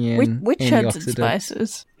 onion, Which herbs and antioxidant.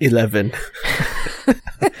 spices? 11.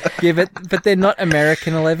 Yeah, but they're not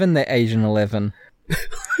American 11; they're Asian 11.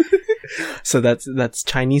 So that's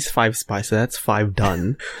Chinese 5 spice. So that's 5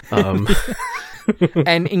 done.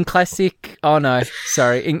 And in classic,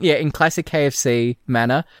 in classic KFC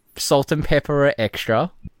manner, salt and pepper are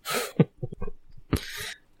extra.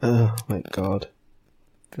 Oh my god.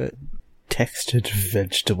 But Textured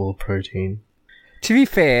vegetable protein. to be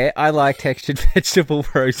fair, I like textured vegetable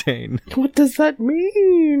protein. What does that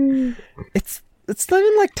mean? It's not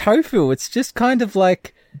even like tofu. It's just kind of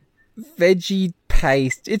like veggie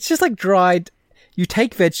paste. It's just like dried. You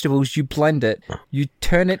take vegetables, you blend it, you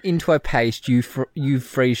turn it into a paste. You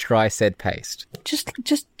freeze dry said paste.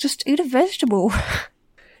 Just eat a vegetable.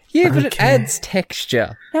 Yeah, but it Okay. adds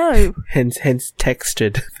texture. No. Hence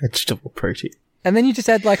textured vegetable protein. And then you just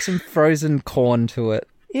add like some frozen corn to it.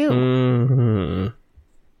 Ew. Mm.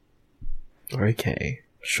 Okay,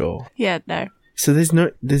 sure. Yeah, no. So there's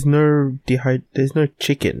no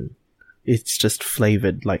chicken. It's just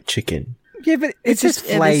flavored like chicken. Yeah, but it says just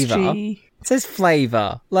flavor. MSG. It says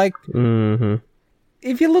flavor. Like, Mm-hmm.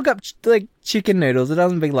 if you look up like chicken noodles, it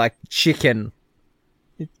doesn't be like chicken.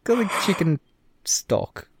 It's got like chicken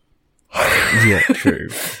stock. Yeah, true.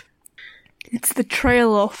 It's the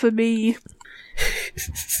trailer for me.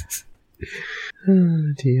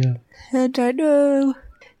 Oh dear. And I know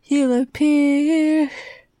he'll appear.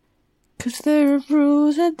 'Cause there are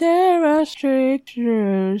rules and there are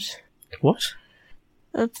strictures. What?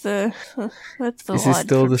 That's the Is line this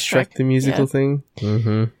still from the Shrek the musical Yeah. thing?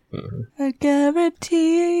 Mm-hmm. I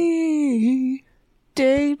guarantee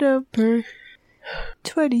date of birth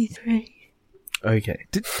 23. Okay.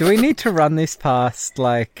 Do we need to run this past,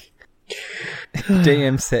 like,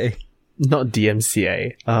 DMC? Not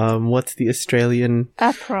DMCA. What's the Australian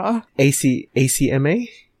APRA. ACMA?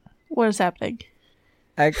 What is happening?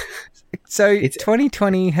 So, It's-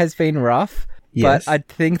 2020 has been rough, Yes. but I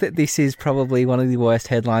think that this is probably one of the worst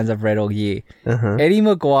headlines I've read all year. Uh-huh. Eddie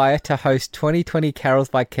Maguire to host 2020 Carols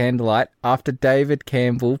by Candlelight after David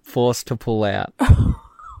Campbell forced to pull out.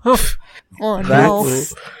 Oh no.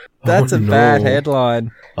 That's Oh, a bad no.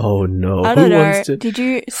 headline. Oh no. I Who don't know. wants to? Did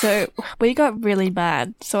you? So we got really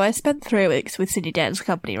mad. So I spent 3 weeks with Sydney Dance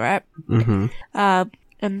Company, right? Mm-hmm.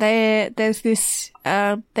 And there's this.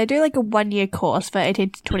 They do like a 1-year course for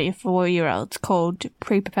 18 to 24-year-olds called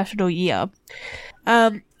Pre-Professional Year.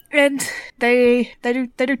 And they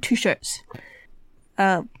do 2 shows.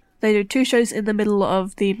 They do 2 shows in the middle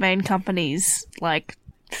of the main company's like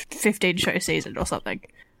 15 show season or something.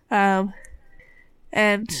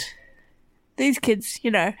 And these kids,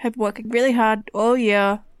 you know, have been working really hard all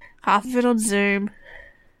year, half of it on Zoom.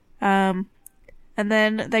 And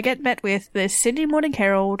then they get met with this Sydney Morning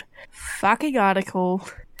Herald fucking article.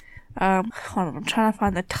 Hold on, I'm trying to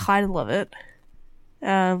find the title of it.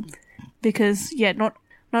 Because, yeah, not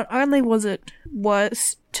only was it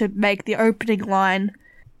worse to make the opening line,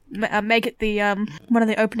 make it the, one of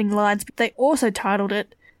the opening lines, but they also titled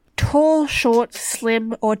it, Tall, Short,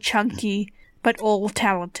 Slim, or Chunky, but All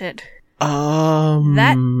Talented.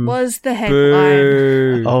 That was the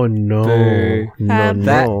headline. Boo. Oh no. Boo. No,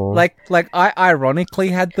 That, no. like, I ironically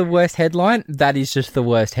had the worst headline. That is just the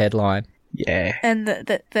worst headline. Yeah. And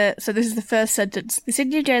so this is the first sentence. The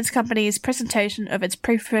Sydney Dance Company's presentation of its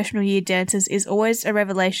pre-professional year dancers is always a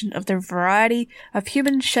revelation of the variety of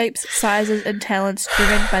human shapes, sizes, and talents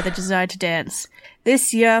driven by the desire to dance.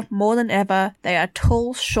 This year, more than ever, they are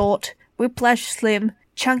tall, short, whiplash slim,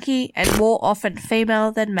 chunky, and more often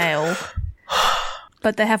female than male.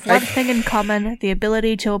 But they have one thing in common, the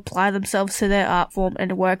ability to apply themselves to their art form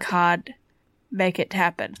and work hard, make it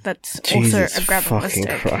happen. That's Jesus also a grammar fucking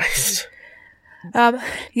mistake. Christ.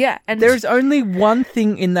 Yeah, and There's only one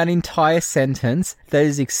thing in that entire sentence that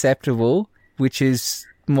is acceptable, which is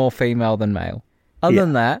more female than male. Other Yeah.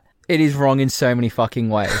 than that, it is wrong in so many fucking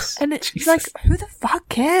ways. And it's Jesus. like, who the fuck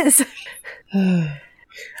cares?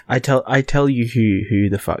 I tell you who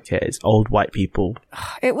the fuck cares. Old white people.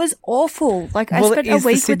 It was awful. Like, I Well, spent it a is the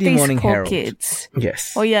week with Sydney these Morning poor Herald. kids.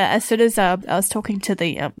 Yes. Oh yeah, as soon as I was talking to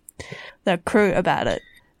the crew about it,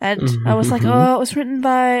 and I was like, oh, it was written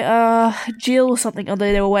by Jill or something. And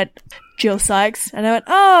they all went, Jill Sykes, and I went,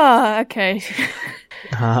 oh, okay.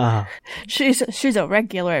 Ah. she's a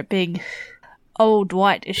regular at being old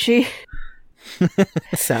white, is she?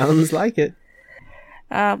 Sounds like it.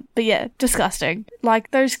 But yeah, disgusting. Like,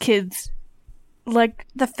 those kids, like,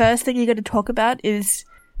 the first thing you're going to talk about is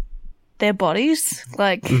their bodies.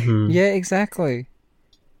 Like, Yeah, exactly.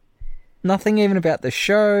 Nothing even about the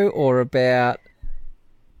show or about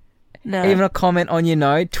no. even a comment on,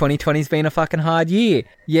 2020's been a fucking hard year.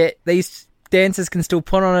 Yet these dancers can still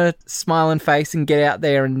put on a smiling face and get out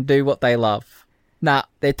there and do what they love. Nah,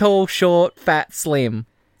 they're tall, short, fat, slim.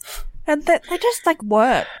 And they just, like,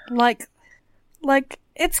 work. Like,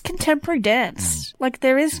 it's contemporary dance. Like,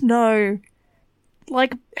 there is no...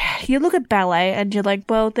 Like, you look at ballet and you're like,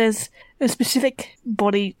 well, there's a specific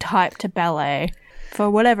body type to ballet for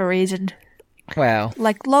whatever reason. Wow.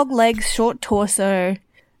 Like, long legs, short torso,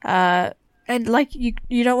 and, like,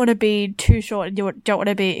 you don't want to be too short and you don't want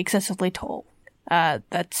to be excessively tall.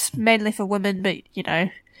 That's mainly for women, but,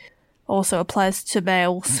 also applies to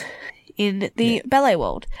males in the ballet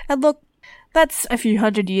world. And look, that's a few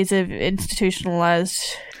hundred years of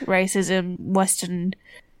institutionalized racism, Western,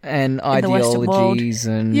 And the Western world. ideologies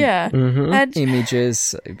and yeah. And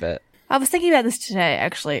images, but I was thinking about this today,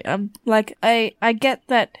 actually. Like, I get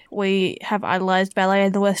that we have idolized ballet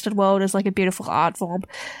in the Western world as, like, a beautiful art form,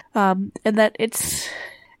 and that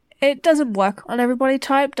it doesn't work on every body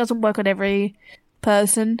type, doesn't work on every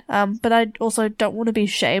person, but I also don't want to be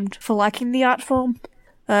shamed for liking the art form.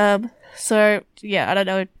 So, yeah, I don't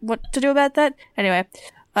know what to do about that. Anyway,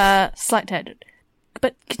 slight tangent.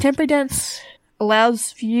 But contemporary dance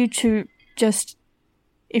allows for you to just,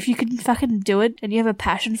 if you can fucking do it and you have a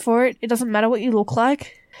passion for it, it doesn't matter what you look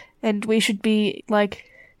like. And we should be,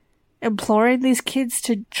 like, imploring these kids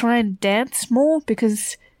to try and dance more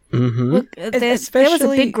because, look, there was a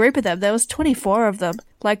Especially- big group of them. There was 24 of them.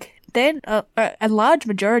 Like, then a large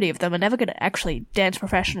majority of them are never going to actually dance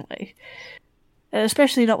professionally. And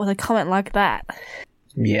especially not with a comment like that.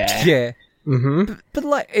 Yeah. Yeah. Mm-hmm. But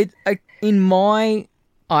like, in my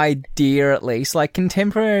idea at least, like,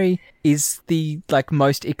 contemporary is the, like,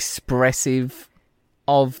 most expressive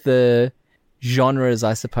of the genres,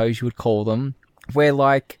 I suppose you would call them, where,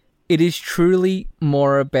 like, it is truly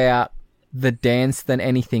more about the dance than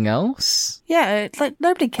anything else. Yeah, it's like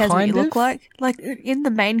nobody cares what you Kind look of. like. Like in the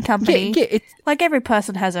main company, Yeah, it's like every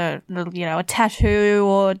person has a little, a tattoo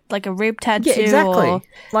or like a rib tattoo. yeah, exactly. Or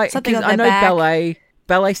Like, something 'cause on I their know back.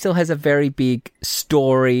 ballet still has a very big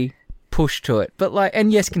story push to it, but like,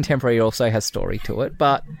 and yes, contemporary also has story to it,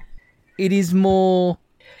 but it is more.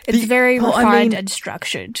 It's very well, I refined mean- and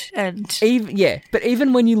structured, and But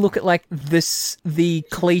even when you look at like the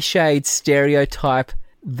cliched stereotype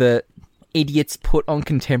that idiots put on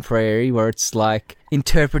contemporary, where it's like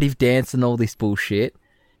interpretive dance and all this bullshit,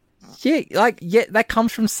 that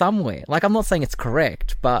comes from somewhere. Like, I'm not saying it's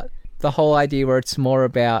correct, but the whole idea where it's more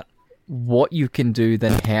about what you can do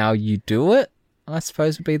than how you do it, I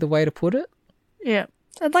suppose would be the way to put it. yeah,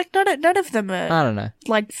 and like none of them are I don't know.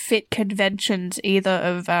 like fit conventions either.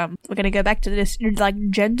 Of we're gonna go back to this like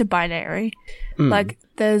gender binary. Like,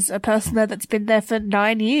 there's a person there that's been there for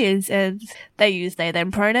 9 years, and they use they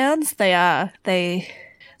them pronouns. They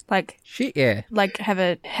like Shit, yeah. like have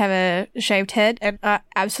a shaved head and are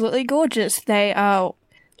absolutely gorgeous. They are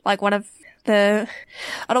like one of the,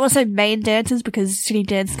 I don't want to say main dancers because City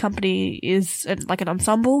Dance Company is like an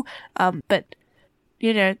ensemble, but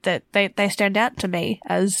that they stand out to me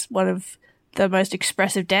as one of the most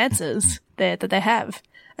expressive dancers that they have.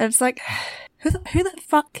 And it's like, who the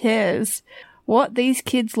fuck cares what these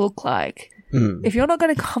kids look like? If you're not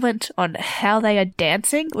going to comment on how they are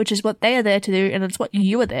dancing, which is what they are there to do, and it's what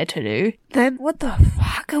you are there to do, then what the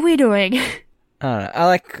fuck are we doing? I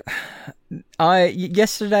don't know.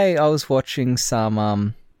 Yesterday I was watching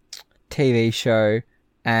some TV show,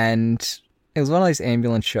 and it was one of those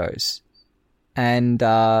ambulance shows, and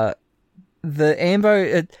the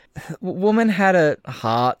woman had a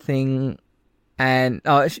heart thing, and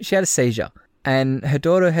she had a seizure, and her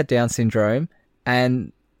daughter had Down syndrome,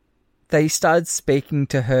 and they started speaking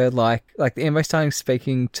to her like the ambo started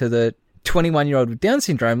speaking to the 21-year-old with Down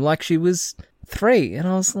syndrome like she was 3, and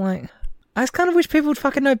I was like, I just kind of wish people would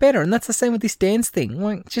fucking know better. And that's the same with this dance thing.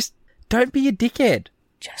 Like, just don't be a dickhead.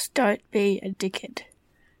 Just don't be a dickhead.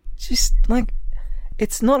 Just, like,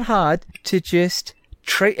 it's not hard to just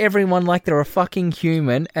treat everyone like they're a fucking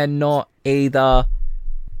human and not either,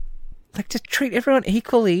 like, just treat everyone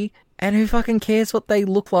equally, and who fucking cares what they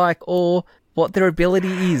look like or what their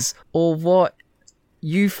ability is or what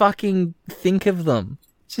you fucking think of them.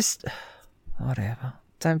 Just, whatever.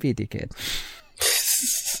 Don't be a dickhead.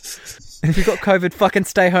 If you've got COVID, fucking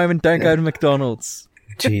stay home and don't go to McDonald's.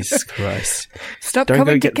 Jesus Christ. Stop Don't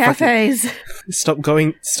coming go to get fucking- cafes. Stop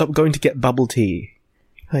going to get bubble tea.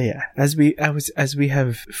 Oh yeah. As we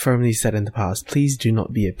have firmly said in the past, please do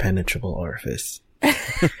not be a penetrable orifice.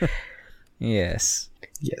 Yes.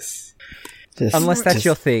 Yes. Unless that's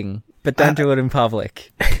your thing, but don't do it in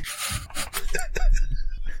public.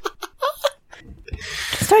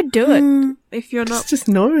 Just don't do it. If you're not, Just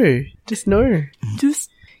no. Just no.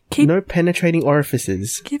 just keep No penetrating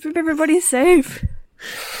orifices. everybody safe.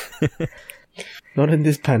 Not in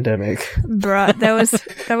this pandemic. Bruh, there was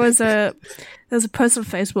a post on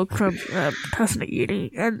Facebook from a person at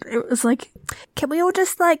uni, and it was like, can we all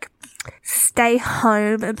just like stay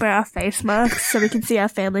home and wear our face masks so we can see our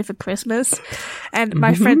family for Christmas? And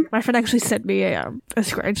my friend actually sent me a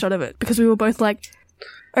screenshot of it, because we were both like,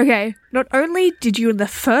 okay, not only did you in the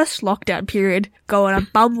first lockdown period go on a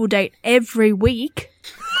Bumble date every week,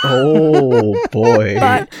 Oh boy.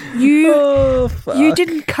 but you Oh, fuck. you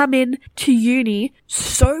didn't come in to uni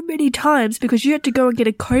so many times because you had to go and get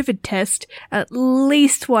a COVID test at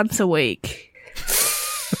least once a week.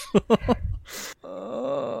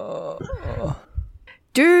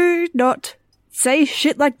 Do not say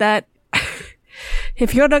shit like that.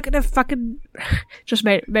 If you're not gonna fucking just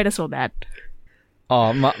made us all mad.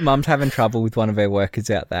 Oh, Mum's having trouble with one of her workers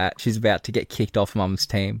out there. She's about to get kicked off Mum's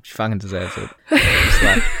team. She fucking deserves it. It's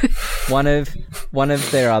like one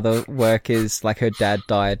of their other workers, like her dad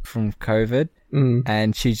died from COVID,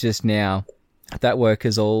 and she's just now, that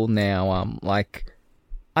worker's all now, like,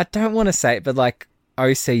 I don't want to say it, but like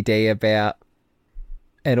OCD about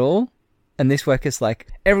it all. And this worker's like,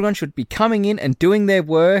 everyone should be coming in and doing their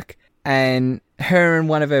work, and her and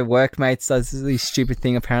one of her workmates does this stupid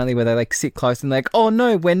thing apparently where they like sit close and like, oh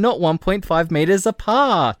no, we're not 1.5 meters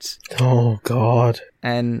apart. Oh god.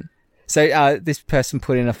 And so this person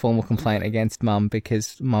put in a formal complaint against Mum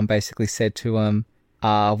because Mum basically said to him,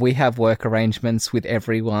 we have work arrangements with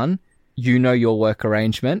everyone, you know your work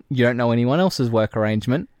arrangement. You don't know anyone else's work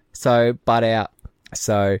arrangement. So, butt out.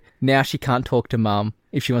 So, now she can't talk to mum.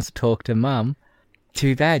 If she wants to talk to mum,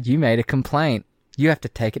 too bad, you made a complaint. You have to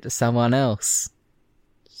take it to someone else.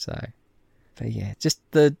 So, but yeah, just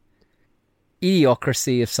the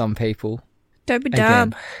idiocracy of some people. Don't be Again,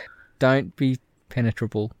 dumb. don't be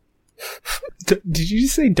penetrable. Did you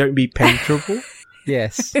say don't be penetrable?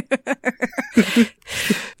 Yes.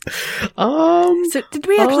 So, did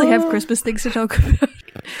we actually have Christmas things to talk about?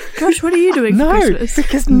 Gosh, what are you doing for No, Christmas?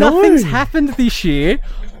 because nothing's happened this year.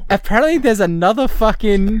 Apparently there's another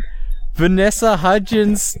fucking Vanessa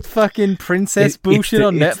Hudgens fucking princess bullshit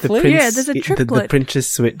on Netflix. Yeah, there's a triplet. The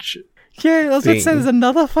Princess Switch. Yeah, I was about to say thing. there's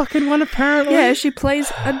another fucking one apparently. Yeah, she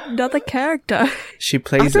plays another character. She I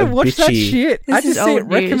plays a don't watch that bitchy. shit. This I is just see it old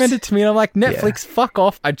news. recommended to me and I'm like, Netflix, fuck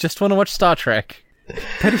off. I just want to watch Star Trek.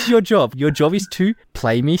 That is your job. Your job is to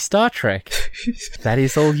play me Star Trek. That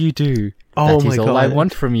is all you do. Oh That my is all I God.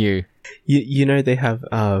 want from you. You know they have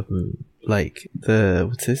like the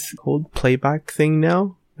what's this called, playback thing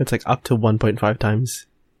now? It's like up to 1.5 times.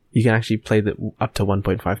 You can actually play the up to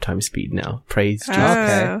 1.5 times speed now. Praise Jesus.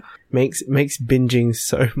 Okay. Makes binging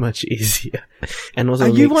so much easier. And also Are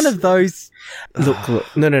you makes- one of those? Look.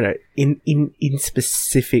 No. In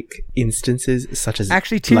specific instances, such as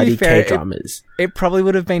Actually, to be bloody fair, K-dramas. It probably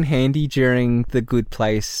would have been handy during the Good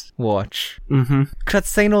Place watch. Mm-hmm. Because I'd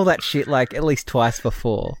seen all that shit like at least twice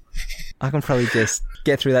before. I can probably just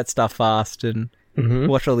get through that stuff fast and Mm-hmm.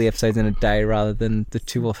 watch all the episodes in a day rather than the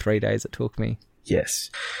 2 or 3 days it took me.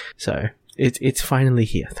 Yes. So it's finally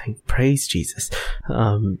here. Praise Jesus.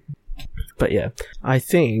 But yeah, I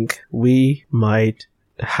think we might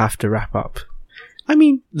have to wrap up. I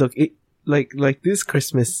mean, look, it like this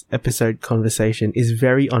Christmas episode conversation is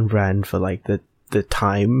very on brand for like the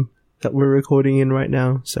time that we're recording in right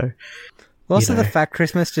now. So Well, also You the know. fact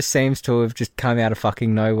Christmas just seems to have just come out of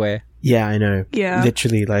fucking nowhere. yeah, I know. Yeah.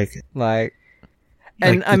 Literally, Like,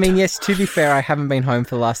 and Like I the mean, yes, to be fair, I haven't been home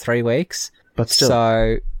for the last 3 weeks. but still.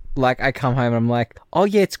 So, like, I come home and I'm like, oh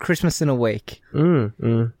yeah, it's Christmas in a week.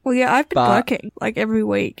 Mm. Well, yeah, I've been But- working like every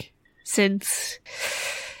week since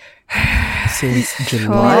Since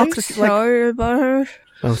July, October,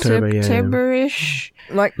 October, yeah. September-ish.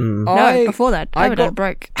 Like, Mm. No, before that, I haven't had a got-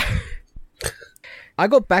 break. I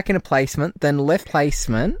got back in a placement, then left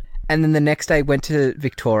placement, and then the next day went to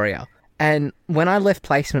Victoria. And when I left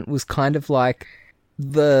placement was kind of like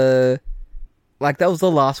that was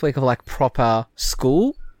the last week of like proper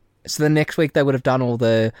school. So the next week they would have done all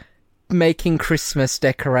the making Christmas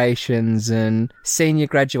decorations and senior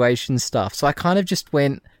graduation stuff. So I kind of just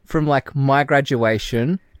went from like my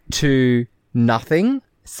graduation to nothing.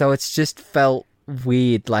 So it's just felt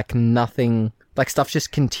weird, like nothing, like stuff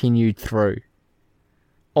just continued through.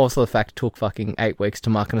 Also, the fact it took fucking 8 weeks to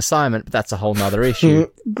mark an assignment, but that's a whole nother issue.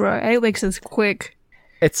 Bro, 8 weeks is quick.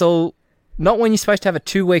 It's all not when you're supposed to have a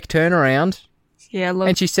 2-week turnaround. Yeah, look.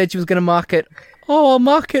 And she said she was going to mark it. Oh, I'll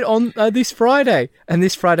mark it on this Friday, and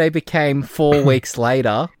this Friday became 4 weeks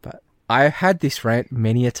later. But I had this rant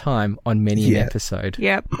many a time on many an Yeah. episode.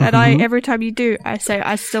 Yep. And every time you do, I say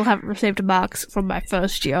I still haven't received marks from my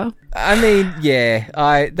first year. I mean,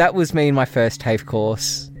 yeah, that was me in my first TAFE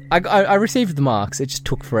course. I received the marks. It just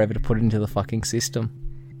took forever to put it into the fucking system.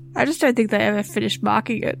 I just don't think they ever finished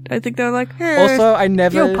marking it. I think they're like, Also, I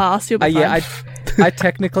never. you'll pass, you'll be yeah, fine. I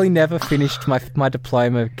technically never finished my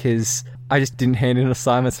diploma because I just didn't hand in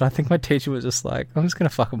assignments, and I think my teacher was just like, "I'm just gonna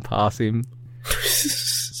fucking pass him.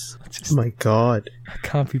 Oh my God. I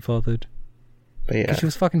can't be bothered." But yeah. She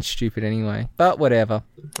was fucking stupid anyway. But whatever.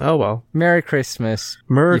 Oh well. Merry Christmas,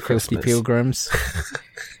 Merry you filthy Christmas. pilgrims.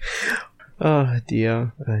 Oh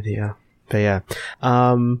dear. But yeah.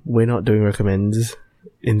 We're not doing recommends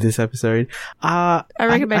in this episode. I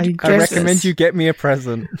recommend I Dresses. recommend you get me a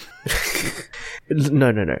present.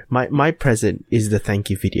 No. My present is the thank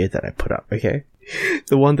you video that I put up, okay?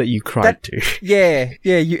 The one that you cried to. Yeah,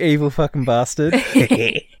 you evil fucking bastard.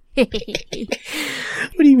 What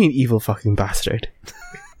do you mean, evil fucking bastard?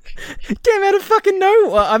 Came out of fucking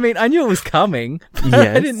nowhere. I mean, I knew it was coming, but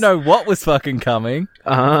Yes. I didn't know what was fucking coming.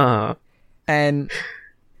 Ah. And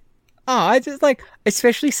I just like,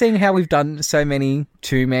 especially seeing how we've done so many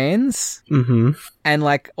two-mans, Mm-hmm. and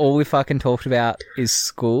like all we fucking talked about is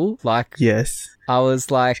school. Like, Yes. I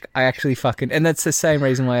was like, I actually fucking, and that's the same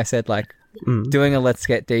reason why I said like, doing a Let's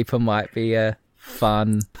Get Deeper might be a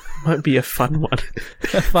fun Might be a fun one.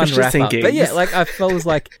 wrap up. thinking. But yeah, like I was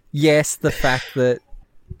like, yes, the fact that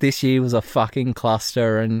this year was a fucking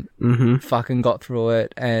cluster and Mm-hmm. fucking got through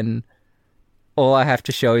it, and all I have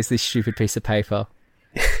to show is this stupid piece of paper.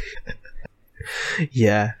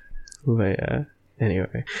 Yeah. But yeah.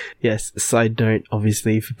 Anyway, yes, side note,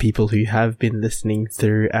 obviously, for people who have been listening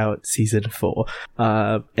throughout season 4,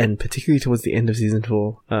 and particularly towards the end of season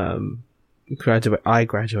 4, I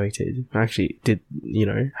graduated. I actually did,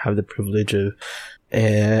 have the privilege of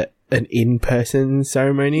an in-person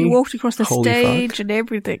ceremony. You walked across the Holy stage fuck. and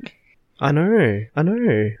everything. I know.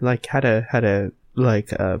 Like, had a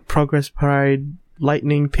progress parade,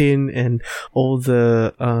 lightning pin, and all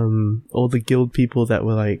the guild people that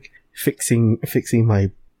were like fixing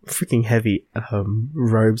my freaking heavy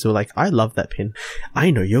robes were like, I love that pin.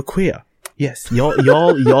 I know you're queer. Yes,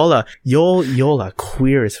 y'all are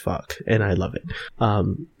queer as fuck, and I love it.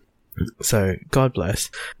 So God bless.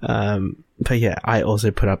 But yeah, I also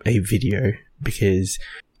put up a video because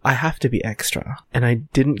I have to be extra, and I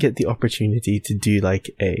didn't get the opportunity to do like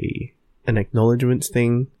an acknowledgements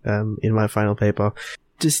thing in my final paper.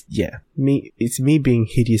 Just it's me being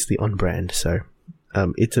hideously on brand. So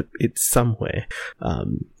it's somewhere.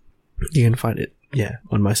 You can find it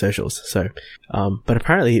on my socials. So but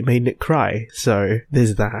apparently it made Nick cry, so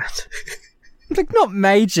there's that. Like, not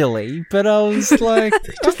majorly, but I was like,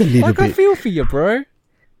 Just a little bit. I feel for you, bro.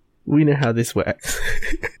 We know how this works.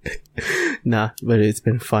 Nah, but it's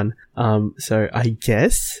been fun. So I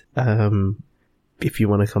guess if you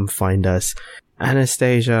want to come find us,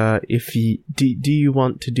 Anastasia, if you do you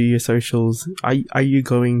want to do your socials? Are you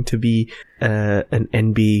going to be an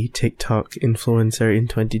NB TikTok influencer in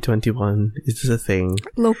 2021? Is this a thing?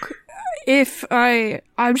 Look, if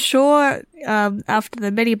I'm sure after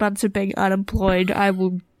the many months of being unemployed, I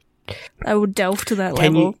will delve to that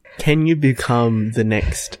level. Can you become the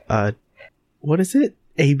next what is it?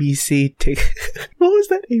 ABC what was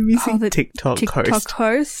that? ABC the TikTok TikTok host?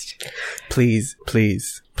 host? Please.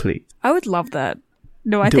 I would love that.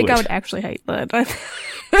 No, I Do think I it. would actually hate that.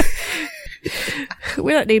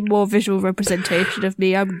 We don't need more visual representation of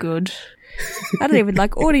me. I'm good. I don't even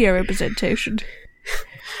like audio representation.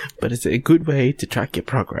 But it's a good way to track your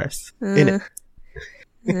progress. Innit?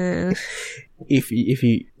 If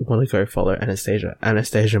you want to go follow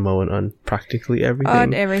Anastasia Moen on practically everything.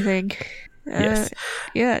 On everything. Yes.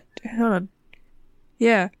 Yeah, hold on.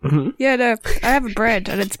 Yeah. Mm-hmm. Yeah, no, I have a brand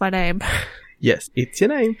and it's my name. Yes, it's your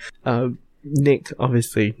name. Nick,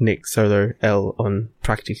 obviously, Nick Solo L on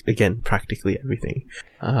practically everything.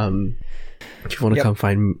 If you want to come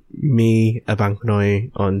find me,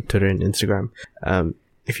 Abanknoy, on Twitter and Instagram.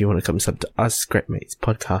 If you want to come sub to us, Great Mates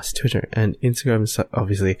Podcast, Twitter and Instagram, so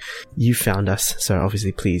obviously you found us, so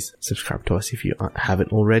obviously please subscribe to us if you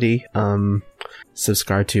haven't already.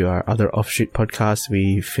 Subscribe to our other offshoot podcasts.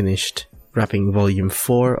 We finished wrapping volume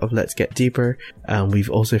 4 of Let's Get Deeper. We've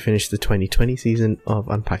also finished the 2020 season of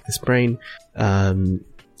Unpack This Brain.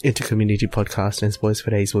 Intercommunity Podcast and Spoilers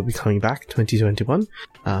for Days will be coming back 2021.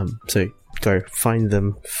 So go find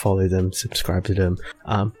them, follow them, subscribe to them.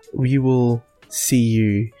 We will see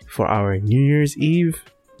you for our New Year's Eve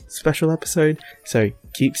special episode. So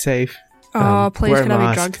keep safe. Oh, please, wear a can I be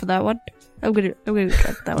mask. drunk for that one? I'm gonna be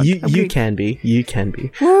drunk for that one. You can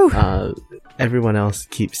be. Woo! Everyone else,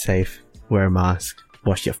 keep safe. Wear a mask.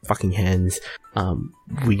 Wash your fucking hands.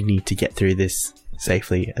 We need to get through this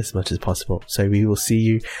safely as much as possible. So we will see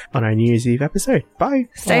you on our New Year's Eve episode. Bye.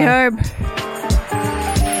 Stay home.